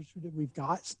sure we've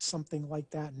got something like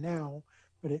that now,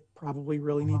 but it probably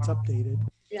really needs updated.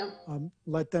 Yeah.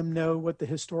 Let them know what the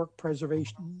Historic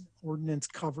Preservation Ordinance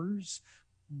covers,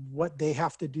 what they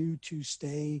have to do to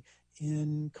stay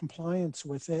in compliance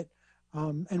with it,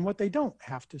 and what they don't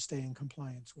have to stay in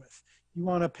compliance with. You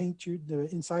want to paint the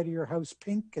inside of your house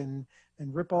pink and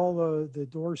rip all the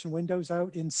doors and windows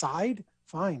out inside?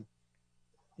 Fine.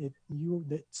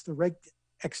 It's the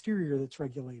exterior that's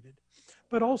regulated.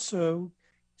 But also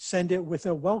send it with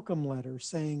a welcome letter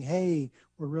saying, hey,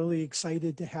 we're really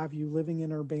excited to have you living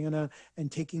in Urbana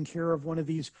and taking care of one of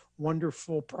these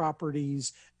wonderful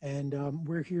properties, and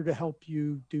we're here to help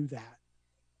you do that.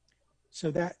 So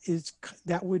that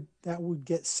would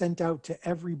get sent out to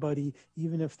everybody,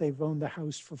 even if they've owned the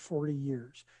house for 40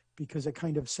 years, because it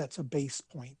kind of sets a base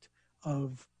point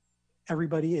of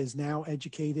everybody is now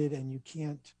educated, and you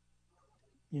can't,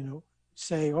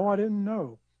 say, oh, I didn't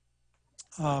know.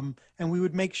 And we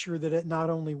would make sure that it not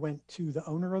only went to the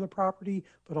owner of the property,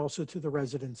 but also to the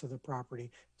residents of the property.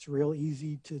 It's real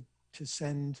easy to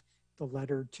send the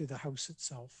letter to the house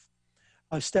itself.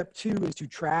 Step 2 is to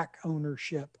track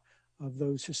ownership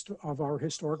of our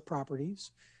historic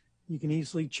properties. You can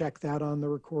easily check that on the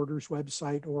recorder's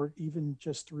website, or even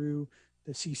just through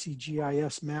the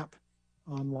CCGIS map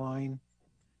online.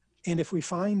 And if we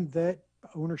find that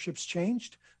ownership's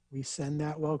changed, we send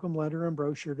that welcome letter and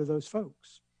brochure to those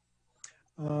folks.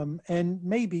 And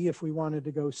maybe if we wanted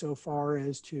to go so far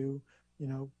as to,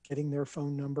 getting their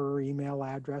phone number or email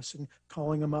address and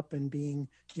calling them up and being,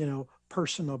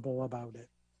 personable about it.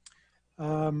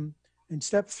 And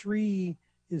step 3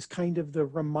 is kind of the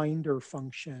reminder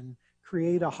function.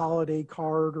 Create a holiday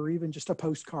card or even just a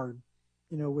postcard,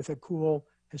 with a cool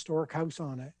historic house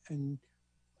on it. And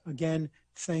again,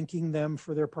 thanking them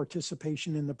for their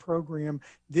participation in the program.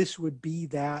 This would be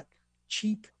that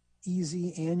cheap,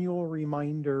 easy annual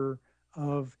reminder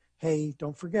of, hey,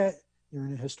 don't forget, you're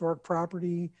in a historic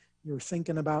property, you're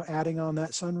thinking about adding on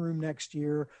that sunroom next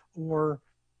year, or,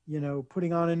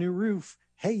 putting on a new roof.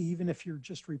 Hey, even if you're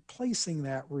just replacing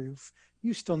that roof,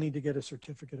 you still need to get a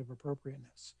certificate of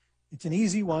appropriateness. It's an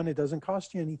easy one. It doesn't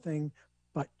cost you anything,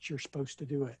 but you're supposed to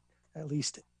do it, at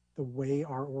least the way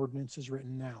our ordinance is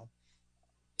written now.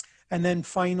 And then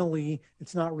finally,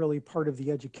 it's not really part of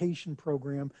the education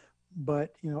program,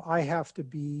 but I have to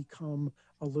become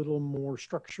a little more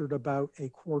structured about a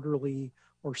quarterly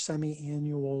or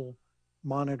semi-annual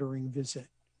monitoring visit,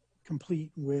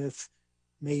 complete with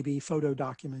maybe photo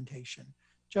documentation,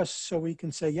 just so we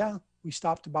can say, yeah, we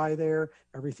stopped by there,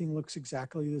 everything looks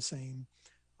exactly the same.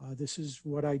 This is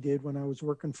what I did when I was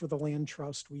working for the land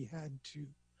trust. We had to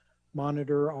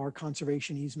monitor our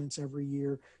conservation easements every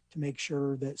year to make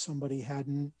sure that somebody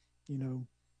hadn't,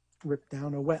 ripped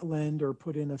down a wetland or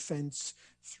put in a fence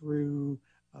through,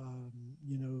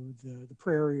 the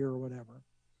prairie or whatever.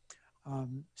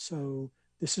 So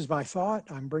this is my thought.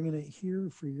 I'm bringing it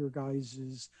here for your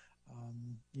guys's,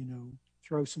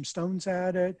 throw some stones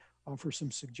at it, offer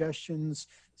some suggestions,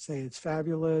 say it's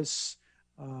fabulous.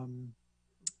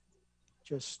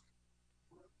 Just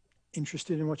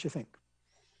interested in what you think.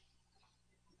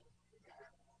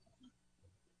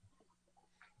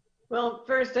 Well,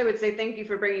 first I would say thank you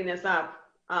for bringing this up.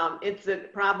 It's a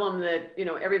problem that,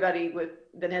 everybody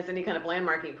that has any kind of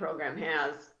landmarking program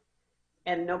has,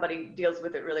 and nobody deals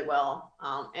with it really well.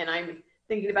 And I'm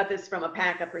thinking about this from a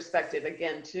PACA perspective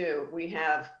again, too. We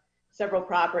have several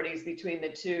properties between the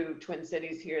 2 Twin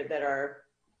Cities here that are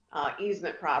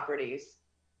easement properties,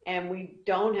 and we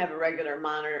don't have a regular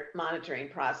monitoring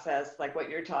process like what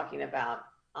you're talking about.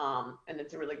 And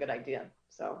it's a really good idea,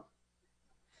 so.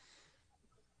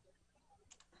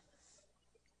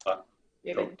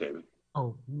 David.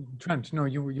 Oh, Trent, no,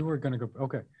 you were going to go.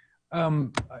 Okay.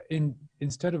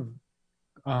 Instead of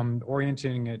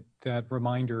orienting it, that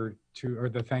reminder to, or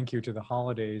the thank you to the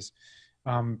holidays,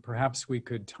 perhaps we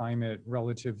could time it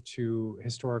relative to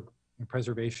Historic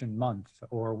Preservation Month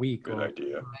or week. Good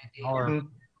idea. Our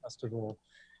festival.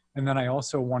 And then I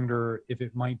also wonder if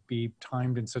it might be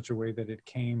timed in such a way that it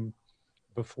came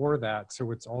before that,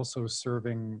 so it's also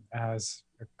serving as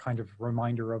a kind of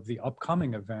reminder of the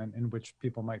upcoming event in which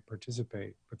people might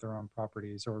participate with their own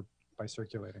properties or by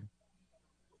circulating.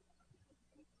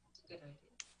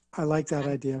 I like that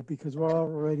idea because we're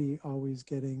already always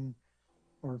getting,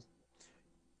 or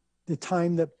the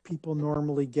time that people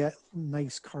normally get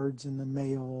nice cards in the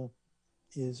mail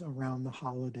is around the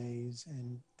holidays,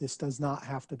 and this does not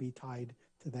have to be tied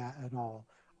to that at all.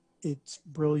 It's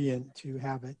brilliant to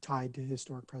have it tied to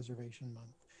Historic Preservation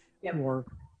Month. Yep. Or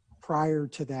prior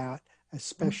to that,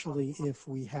 especially if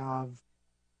we have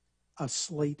a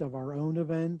slate of our own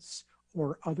events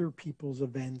or other people's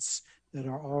events that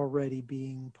are already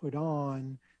being put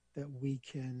on that we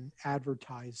can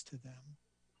advertise to them.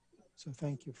 So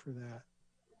thank you for that.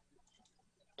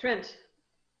 Trent.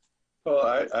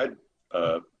 Well, I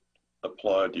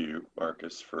applaud you,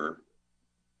 Marcus, for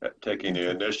taking the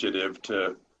initiative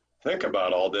to think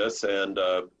about all this and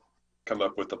come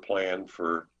up with a plan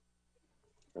for,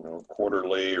 you know,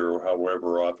 quarterly or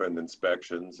however often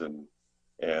inspections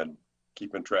and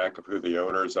keeping track of who the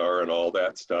owners are and all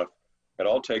that stuff. It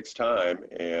all takes time,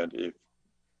 and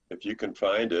if you can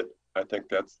find it, I think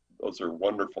those are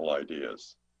wonderful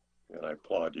ideas, and I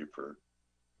applaud you for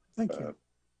Thank you.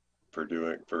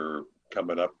 for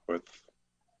coming up with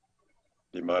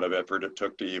the amount of effort it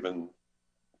took to even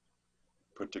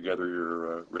put together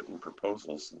your written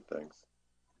proposals and things.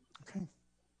 Okay.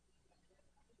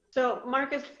 So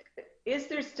Marcus, is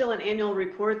there still an annual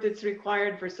report that's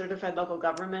required for certified local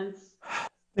governments?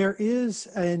 There is,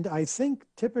 and I think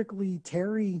typically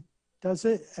Terry does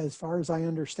it, as far as I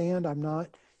understand. I'm not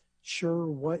sure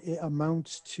what it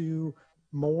amounts to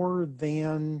more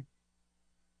than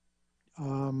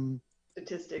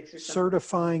Statistics or something.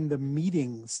 certifying the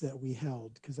meetings that we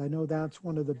held, because I know that's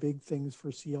one of the big things for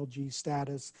CLG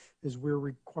status is we're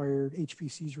required,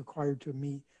 HPC is required to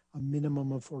meet a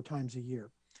minimum of 4 times a year.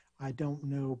 I don't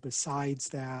know besides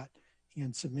that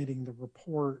and submitting the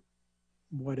report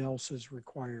what else is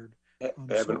required.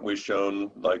 Haven't we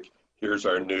shown, like, here's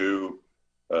our new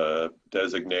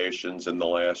designations in the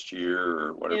last year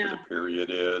or whatever the period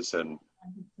is, and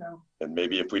and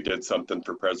maybe if we did something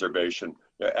for preservation,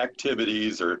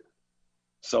 activities or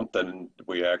something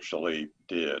we actually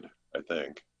did, I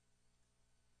think.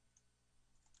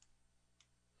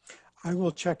 I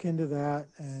will check into that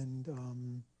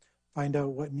and find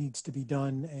out what needs to be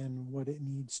done and what it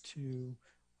needs to.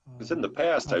 Because in the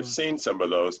past, I've seen some of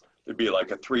those. There'd be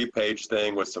like a 3-page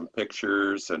thing with some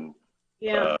pictures and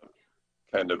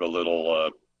kind of a little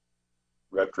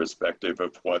retrospective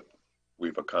of what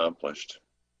we've accomplished,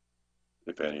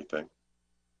 if anything.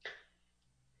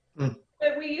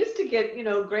 But we used to get, you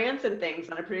know, grants and things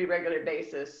on a pretty regular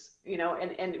basis, you know,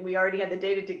 and we already had the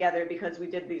data together because we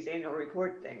did these annual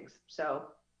report things. So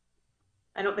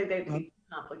I don't think they'd be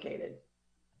complicated.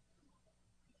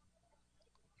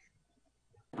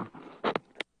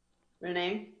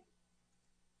 Renee?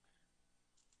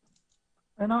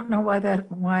 I don't know why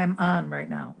I'm on right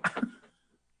now.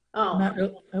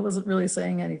 Oh, I wasn't really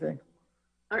saying anything.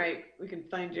 all right. We can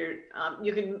find your,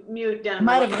 you can mute down.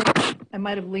 I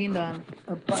might have leaned on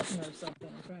a button or something.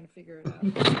 I'm trying to figure it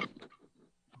out.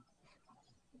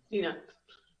 Tina.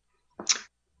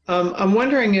 I'm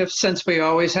wondering if, since we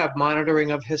always have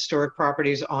monitoring of historic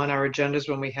properties on our agendas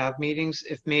when we have meetings,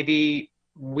 if maybe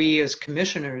we as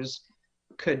commissioners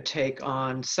could take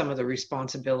on some of the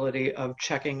responsibility of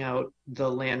checking out the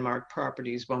landmark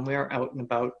properties when we're out and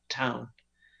about town,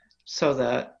 so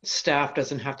that staff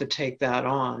doesn't have to take that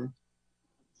on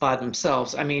by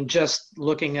themselves. I mean, just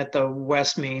looking at the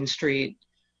West Main Street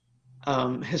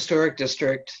Historic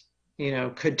District, you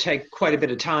know, could take quite a bit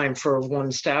of time for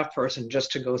one staff person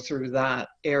just to go through that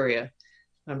area.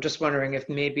 I'm just wondering if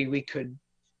maybe we could,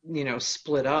 you know,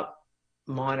 split up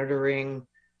monitoring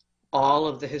all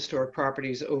of the historic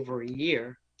properties over a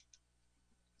year,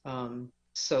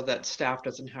 so that staff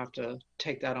doesn't have to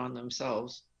take that on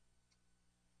themselves.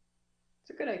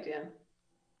 It's a good idea.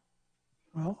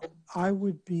 Well, I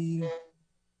would be,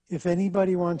 if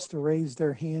anybody wants to raise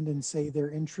their hand and say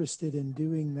they're interested in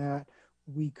doing that,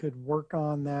 we could work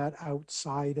on that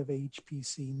outside of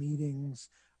HPC meetings.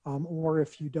 Or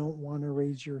if you don't want to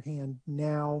raise your hand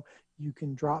now, you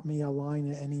can drop me a line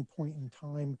at any point in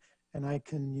time and I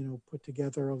can, you know, put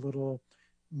together a little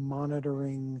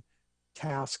monitoring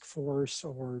task force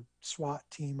or SWAT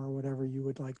team or whatever you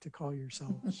would like to call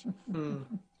yourselves.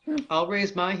 I'll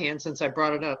raise my hand since I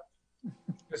brought it up.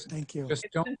 Thank you. Just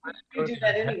don't We do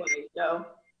that anyway, so.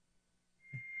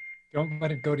 Don't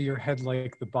let it go to your head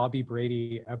like the Bobby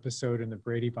Brady episode in the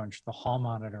Brady Bunch, the hall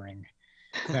monitoring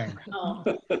thing. Oh.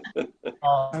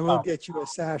 I will get you a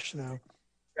sash though.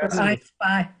 I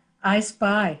spy. I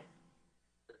spy.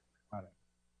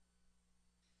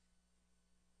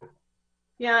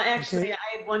 Yeah, actually, Okay.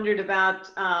 I had wondered about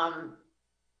on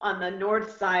the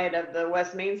north side of the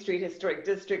West Main Street Historic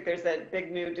District, there's that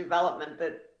big new development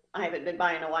that I haven't been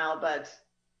by in a while, but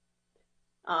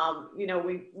You know,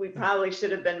 we probably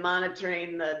should have been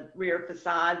monitoring the rear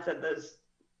facades of those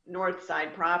north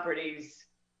side properties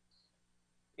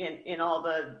in all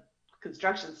the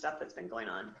construction stuff that's been going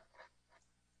on.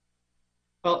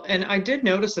 Well, and I did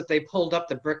notice that they pulled up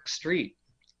the brick street.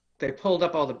 They pulled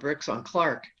up all the bricks on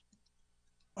Clark.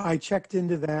 I checked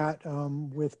into that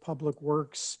with Public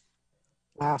Works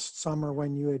last summer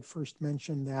when you had first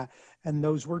mentioned that, and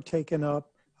those were taken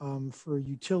up for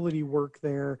utility work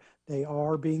there. They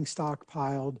are being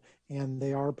stockpiled, and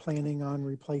they are planning on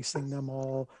replacing them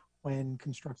all when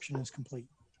construction is complete.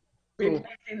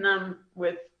 Replacing them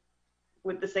with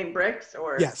the same bricks,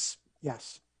 or? Yes,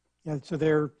 yes. Yeah, so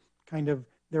they're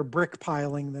brick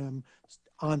piling them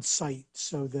on site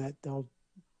so that they'll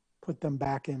put them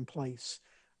back in place.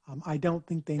 I don't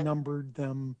think they numbered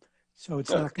them, so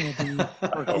it's not going to be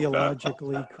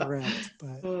archaeologically correct.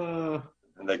 But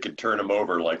and they could turn them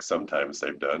over like sometimes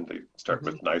they've done. They start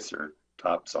with nicer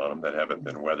tops on them that haven't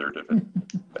been weathered if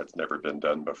that's never been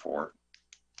done before.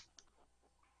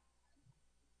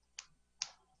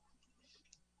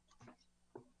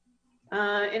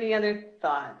 Any other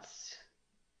thoughts?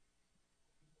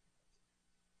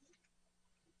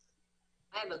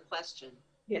 I have a question.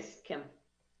 Yes, Kim.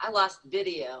 I lost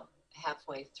video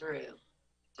halfway through.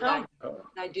 Did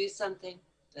I do something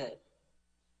that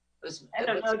was? I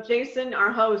don't know. Jason,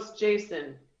 our host,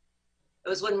 Jason. It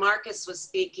was when Marcus was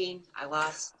speaking. I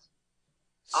lost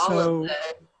all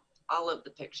of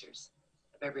the pictures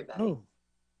of everybody. Oh.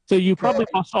 So you probably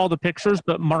lost all the pictures,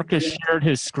 but Marcus shared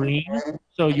his screen,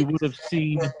 so you would have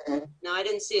seen. No, I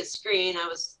didn't see a screen. I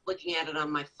was looking at it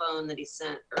on my phone that he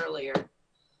sent earlier,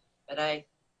 but I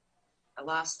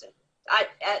lost it. I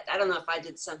don't know if I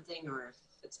did something or if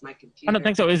it's my computer. I don't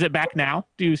think so. Is it back now?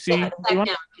 Do you see? Yeah, it's back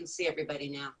now. I can see everybody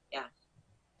now.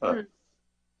 Yeah.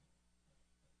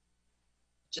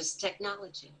 Just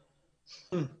technology.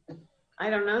 I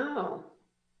don't know.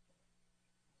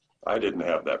 I didn't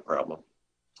have that problem.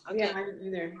 Okay. Yeah, I didn't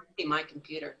either. My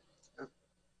computer, or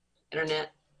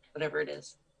internet, whatever it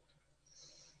is.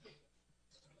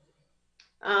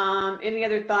 Any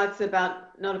other thoughts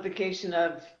about notification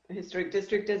of historic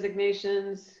district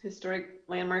designations, historic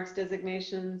landmarks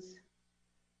designations?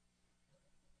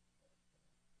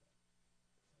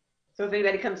 So if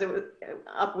anybody comes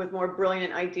up with more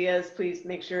brilliant ideas, please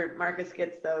make sure Marcus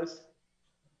gets those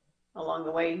along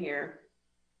the way here.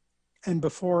 And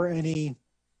before any,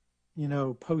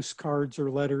 postcards or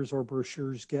letters or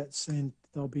brochures get sent,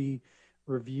 they'll be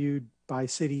reviewed by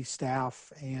city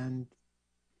staff and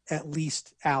at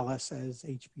least Alice as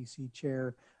HPC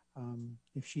chair.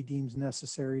 If she deems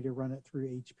necessary to run it through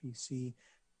HPC,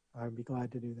 I'd be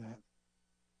glad to do that.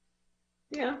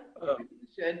 Yeah,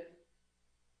 should.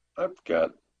 I've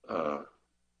got a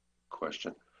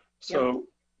question. So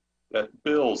that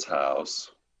Bill's house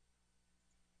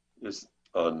is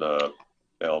on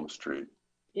Elm Street.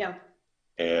 Yeah.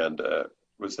 And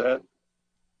was that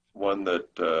one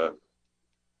that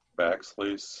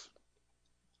Baxley's?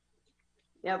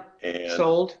 Yep. And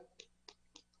sold.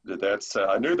 Did that sell?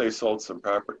 I knew they sold some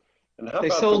property. And how They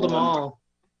about sold them all.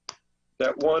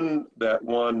 That one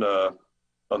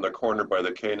on the corner by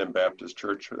the Canaan Baptist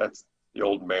Church. That's the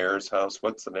old mayor's house.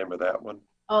 What's the name of that one?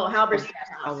 Oh, Halberstadt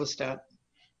House. Halberstadt.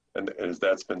 And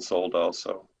that's been sold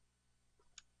also.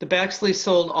 The Baxley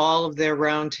sold all of their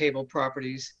round table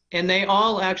properties, and they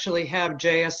all actually have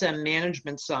JSM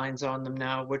management signs on them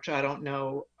now, which I don't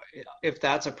know if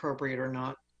that's appropriate or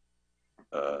not.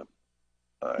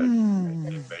 It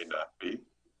may not be.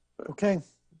 But. Okay.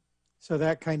 So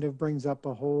that kind of brings up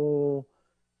a whole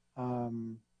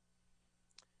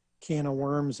can of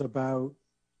worms about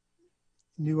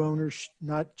new ownership,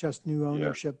 not just new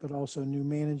ownership, but also new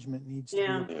management needs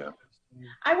to be. Yeah.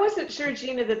 I wasn't sure,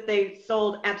 Gina, that they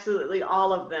sold absolutely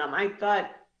all of them. I thought.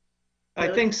 I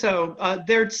think so.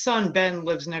 Their son, Ben,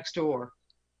 lives next door.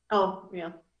 Oh,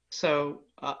 yeah. So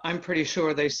I'm pretty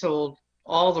sure they sold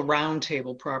all the round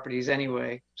table properties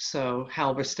anyway. So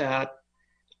Halberstadt,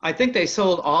 I think they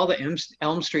sold all the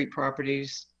Elm Street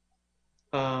properties.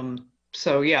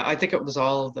 So yeah, I think it was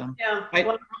all of them. Yeah,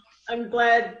 well, I'm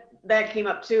glad that came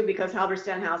up too, because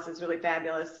Halberstadt House is really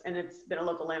fabulous, and it's been a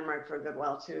local landmark for a good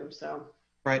while too. So.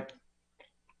 Right.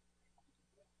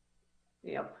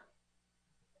 Yep.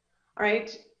 All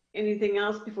right. Anything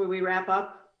else before we wrap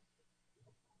up?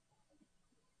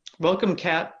 Welcome,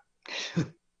 Kat.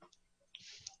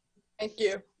 Thank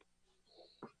you.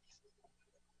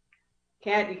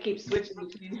 Kat, you keep switching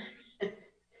between.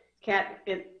 Kat,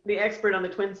 the expert on the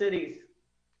Twin Cities.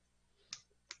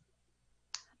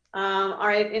 All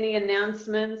right, any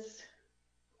announcements?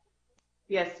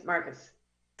 Yes, Marcus.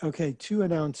 Okay, 2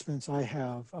 announcements I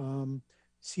have.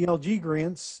 CLG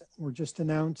grants were just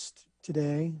announced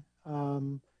today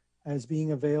as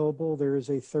being available. There is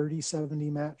a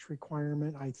 30/70 match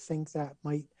requirement. I think that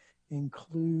might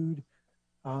include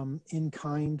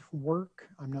in-kind work.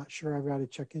 I'm not sure. I've got to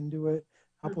check into it.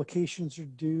 Applications are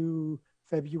due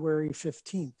February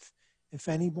 15th. If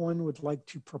anyone would like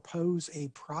to propose a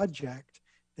project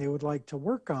they would like to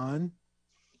work on,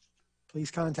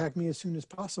 please contact me as soon as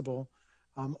possible.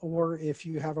 Or if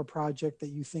you have a project that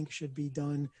you think should be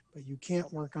done, but you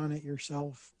can't work on it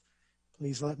yourself,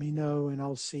 please let me know and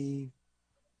I'll see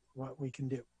what we can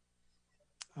do.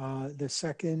 The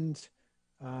second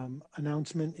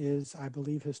announcement is, I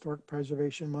believe Historic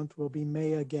Preservation Month will be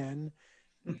May again.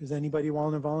 Does anybody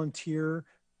want to volunteer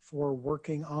for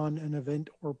working on an event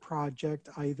or project,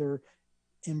 either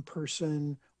in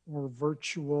person or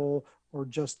virtual, or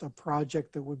just a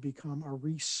project that would become a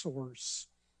resource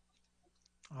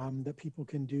that people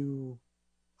can do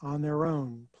on their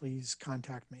own? Please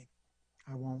contact me.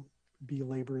 I won't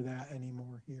belabor that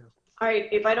anymore here. All right,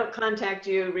 if I don't contact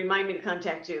you, remind me to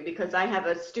contact you, because I have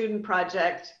a student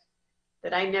project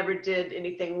that I never did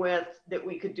anything with that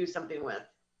we could do something with.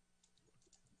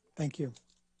 Thank you.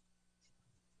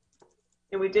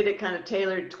 And we did it kind of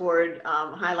tailored toward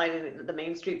highlighting the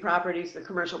Main Street properties, the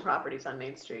commercial properties on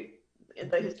Main Street in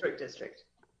the historic district.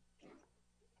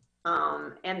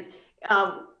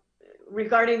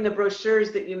 Regarding the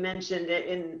brochures that you mentioned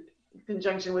in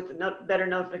conjunction with the better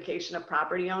notification of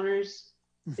property owners,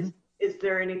 is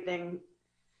there anything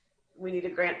we need a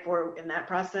grant for in that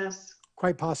process?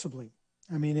 Quite possibly.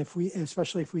 I mean,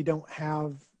 especially if we don't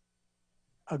have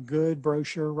a good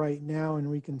brochure right now and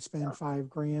we can spend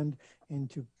 $5,000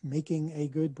 into making a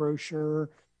good brochure,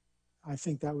 I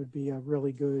think that would be a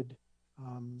really good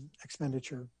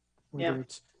expenditure, whether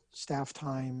it's staff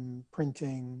time,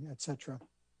 printing, etc.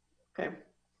 Okay.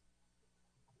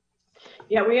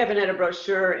 Yeah, we haven't had a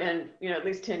brochure in, at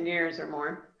least 10 years or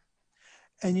more.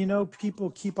 And people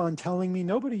keep on telling me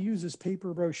nobody uses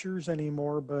paper brochures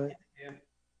anymore, but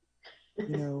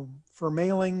for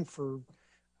mailing, for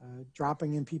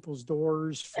dropping in people's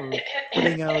doors, for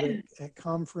putting out at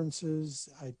conferences,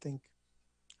 I think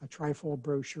a trifold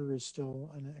brochure is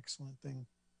still an excellent thing.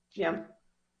 Yeah.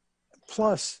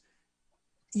 Plus,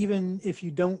 even if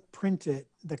you don't print it,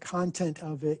 the content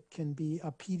of it can be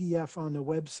a PDF on the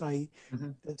website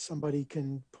that somebody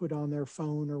can put on their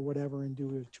phone or whatever and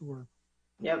do a tour.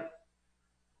 Yep.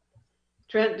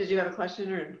 Trent, did you have a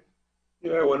question? Or?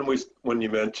 Yeah, when you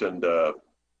mentioned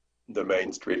the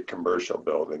Main Street commercial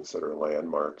buildings that are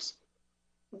landmarks,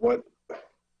 what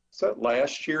is that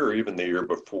last year or even the year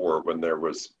before when there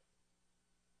was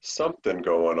something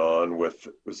going on with,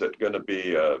 was it going to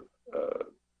be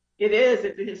it is,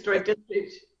 it's a historic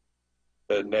district.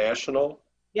 A national?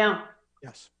 Yeah.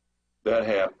 Yes. That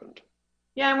happened.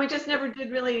 Yeah, and we just never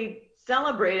did really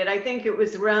celebrate it. I think it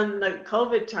was around the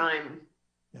COVID time.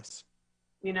 Yes.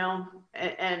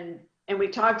 And we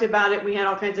talked about it. We had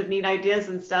all kinds of neat ideas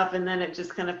and stuff, and then it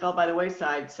just kind of fell by the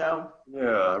wayside. So.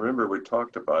 Yeah, I remember we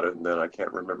talked about it, and then I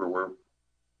can't remember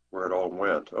where it all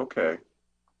went. Okay.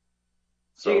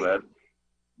 So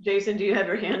Jason, do you have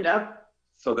your hand up?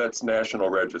 So that's National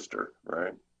Register,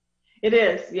 right? It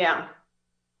is, yeah.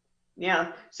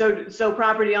 Yeah. So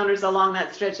property owners along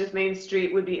that stretch of Main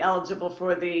Street would be eligible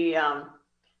for the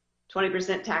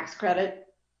 20% tax credit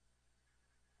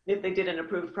if they did an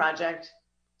approved project.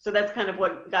 So that's kind of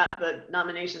what got the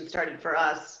nomination started for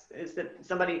us, is that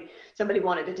somebody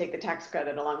wanted to take the tax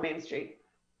credit along Main Street.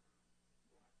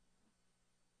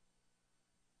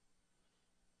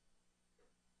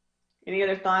 Any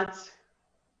other thoughts?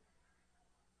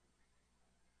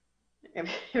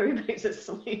 Everybody's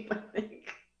asleep, I think.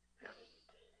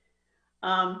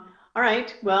 All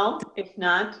right, well, if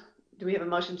not, do we have a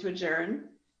motion to adjourn?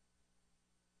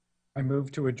 I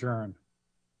move to adjourn.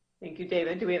 Thank you,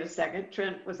 David. Do we have a second?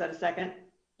 Trent, was that a second?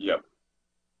 Yep.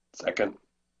 Second.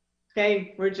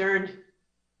 Okay, we're adjourned.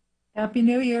 Happy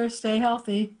New Year. Stay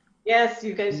healthy. Yes,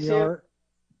 you guys We too. are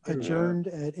adjourned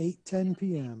at 8:10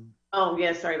 p.m. Oh,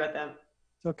 yes, sorry about that.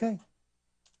 It's okay.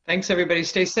 Thanks, everybody.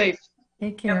 Stay safe.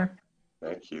 Take care.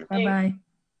 Thank you. Bye-bye.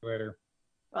 Later.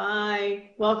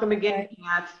 Bye. Welcome again,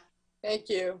 Kat. Thank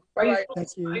you. Are you, Bye-bye. Thank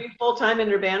are you. you full-time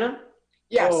in Urbana?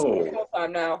 Yes, Oh. full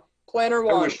time now. Planner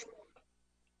one.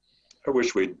 I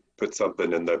wish we'd put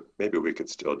something in maybe we could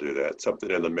still do that,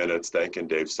 something in the minutes thanking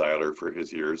Dave Seiler for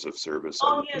his years of service.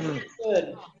 Oh, yes, that's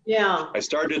good. Yeah. I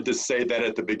started to say that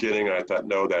at the beginning, and I thought,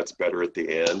 no, that's better at the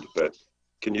end, but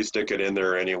can you stick it in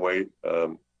there anyway,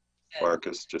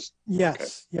 Marcus? Just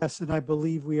Yes, okay. yes, and I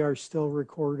believe we are still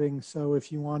recording. So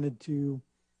if you wanted to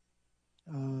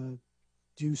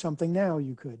do something now,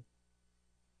 you could.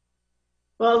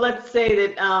 Well, let's say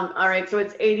that, all right, so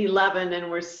it's 8:11 and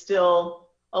we're still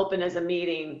open as a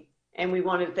meeting. And we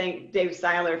want to thank Dave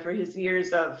Seiler for his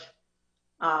years of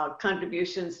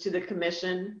contributions to the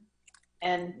commission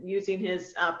and using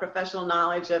his professional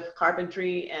knowledge of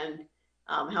carpentry and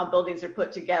how buildings are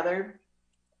put together.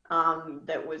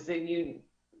 That was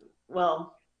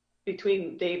well,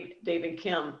 between Dave and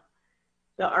Kim,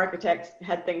 the architects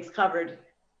had things covered.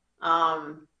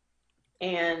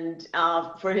 And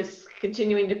for his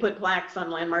continuing to put plaques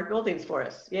on landmark buildings for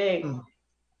us. Yay.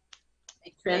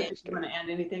 Brent, do you want to add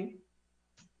anything?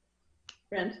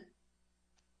 Brent?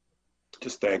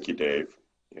 Just thank you, Dave.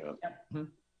 Yeah. Yep.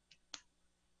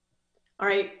 All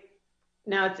right.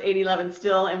 Now it's 8:11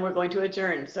 still, and we're going to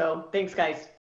adjourn. So thanks, guys.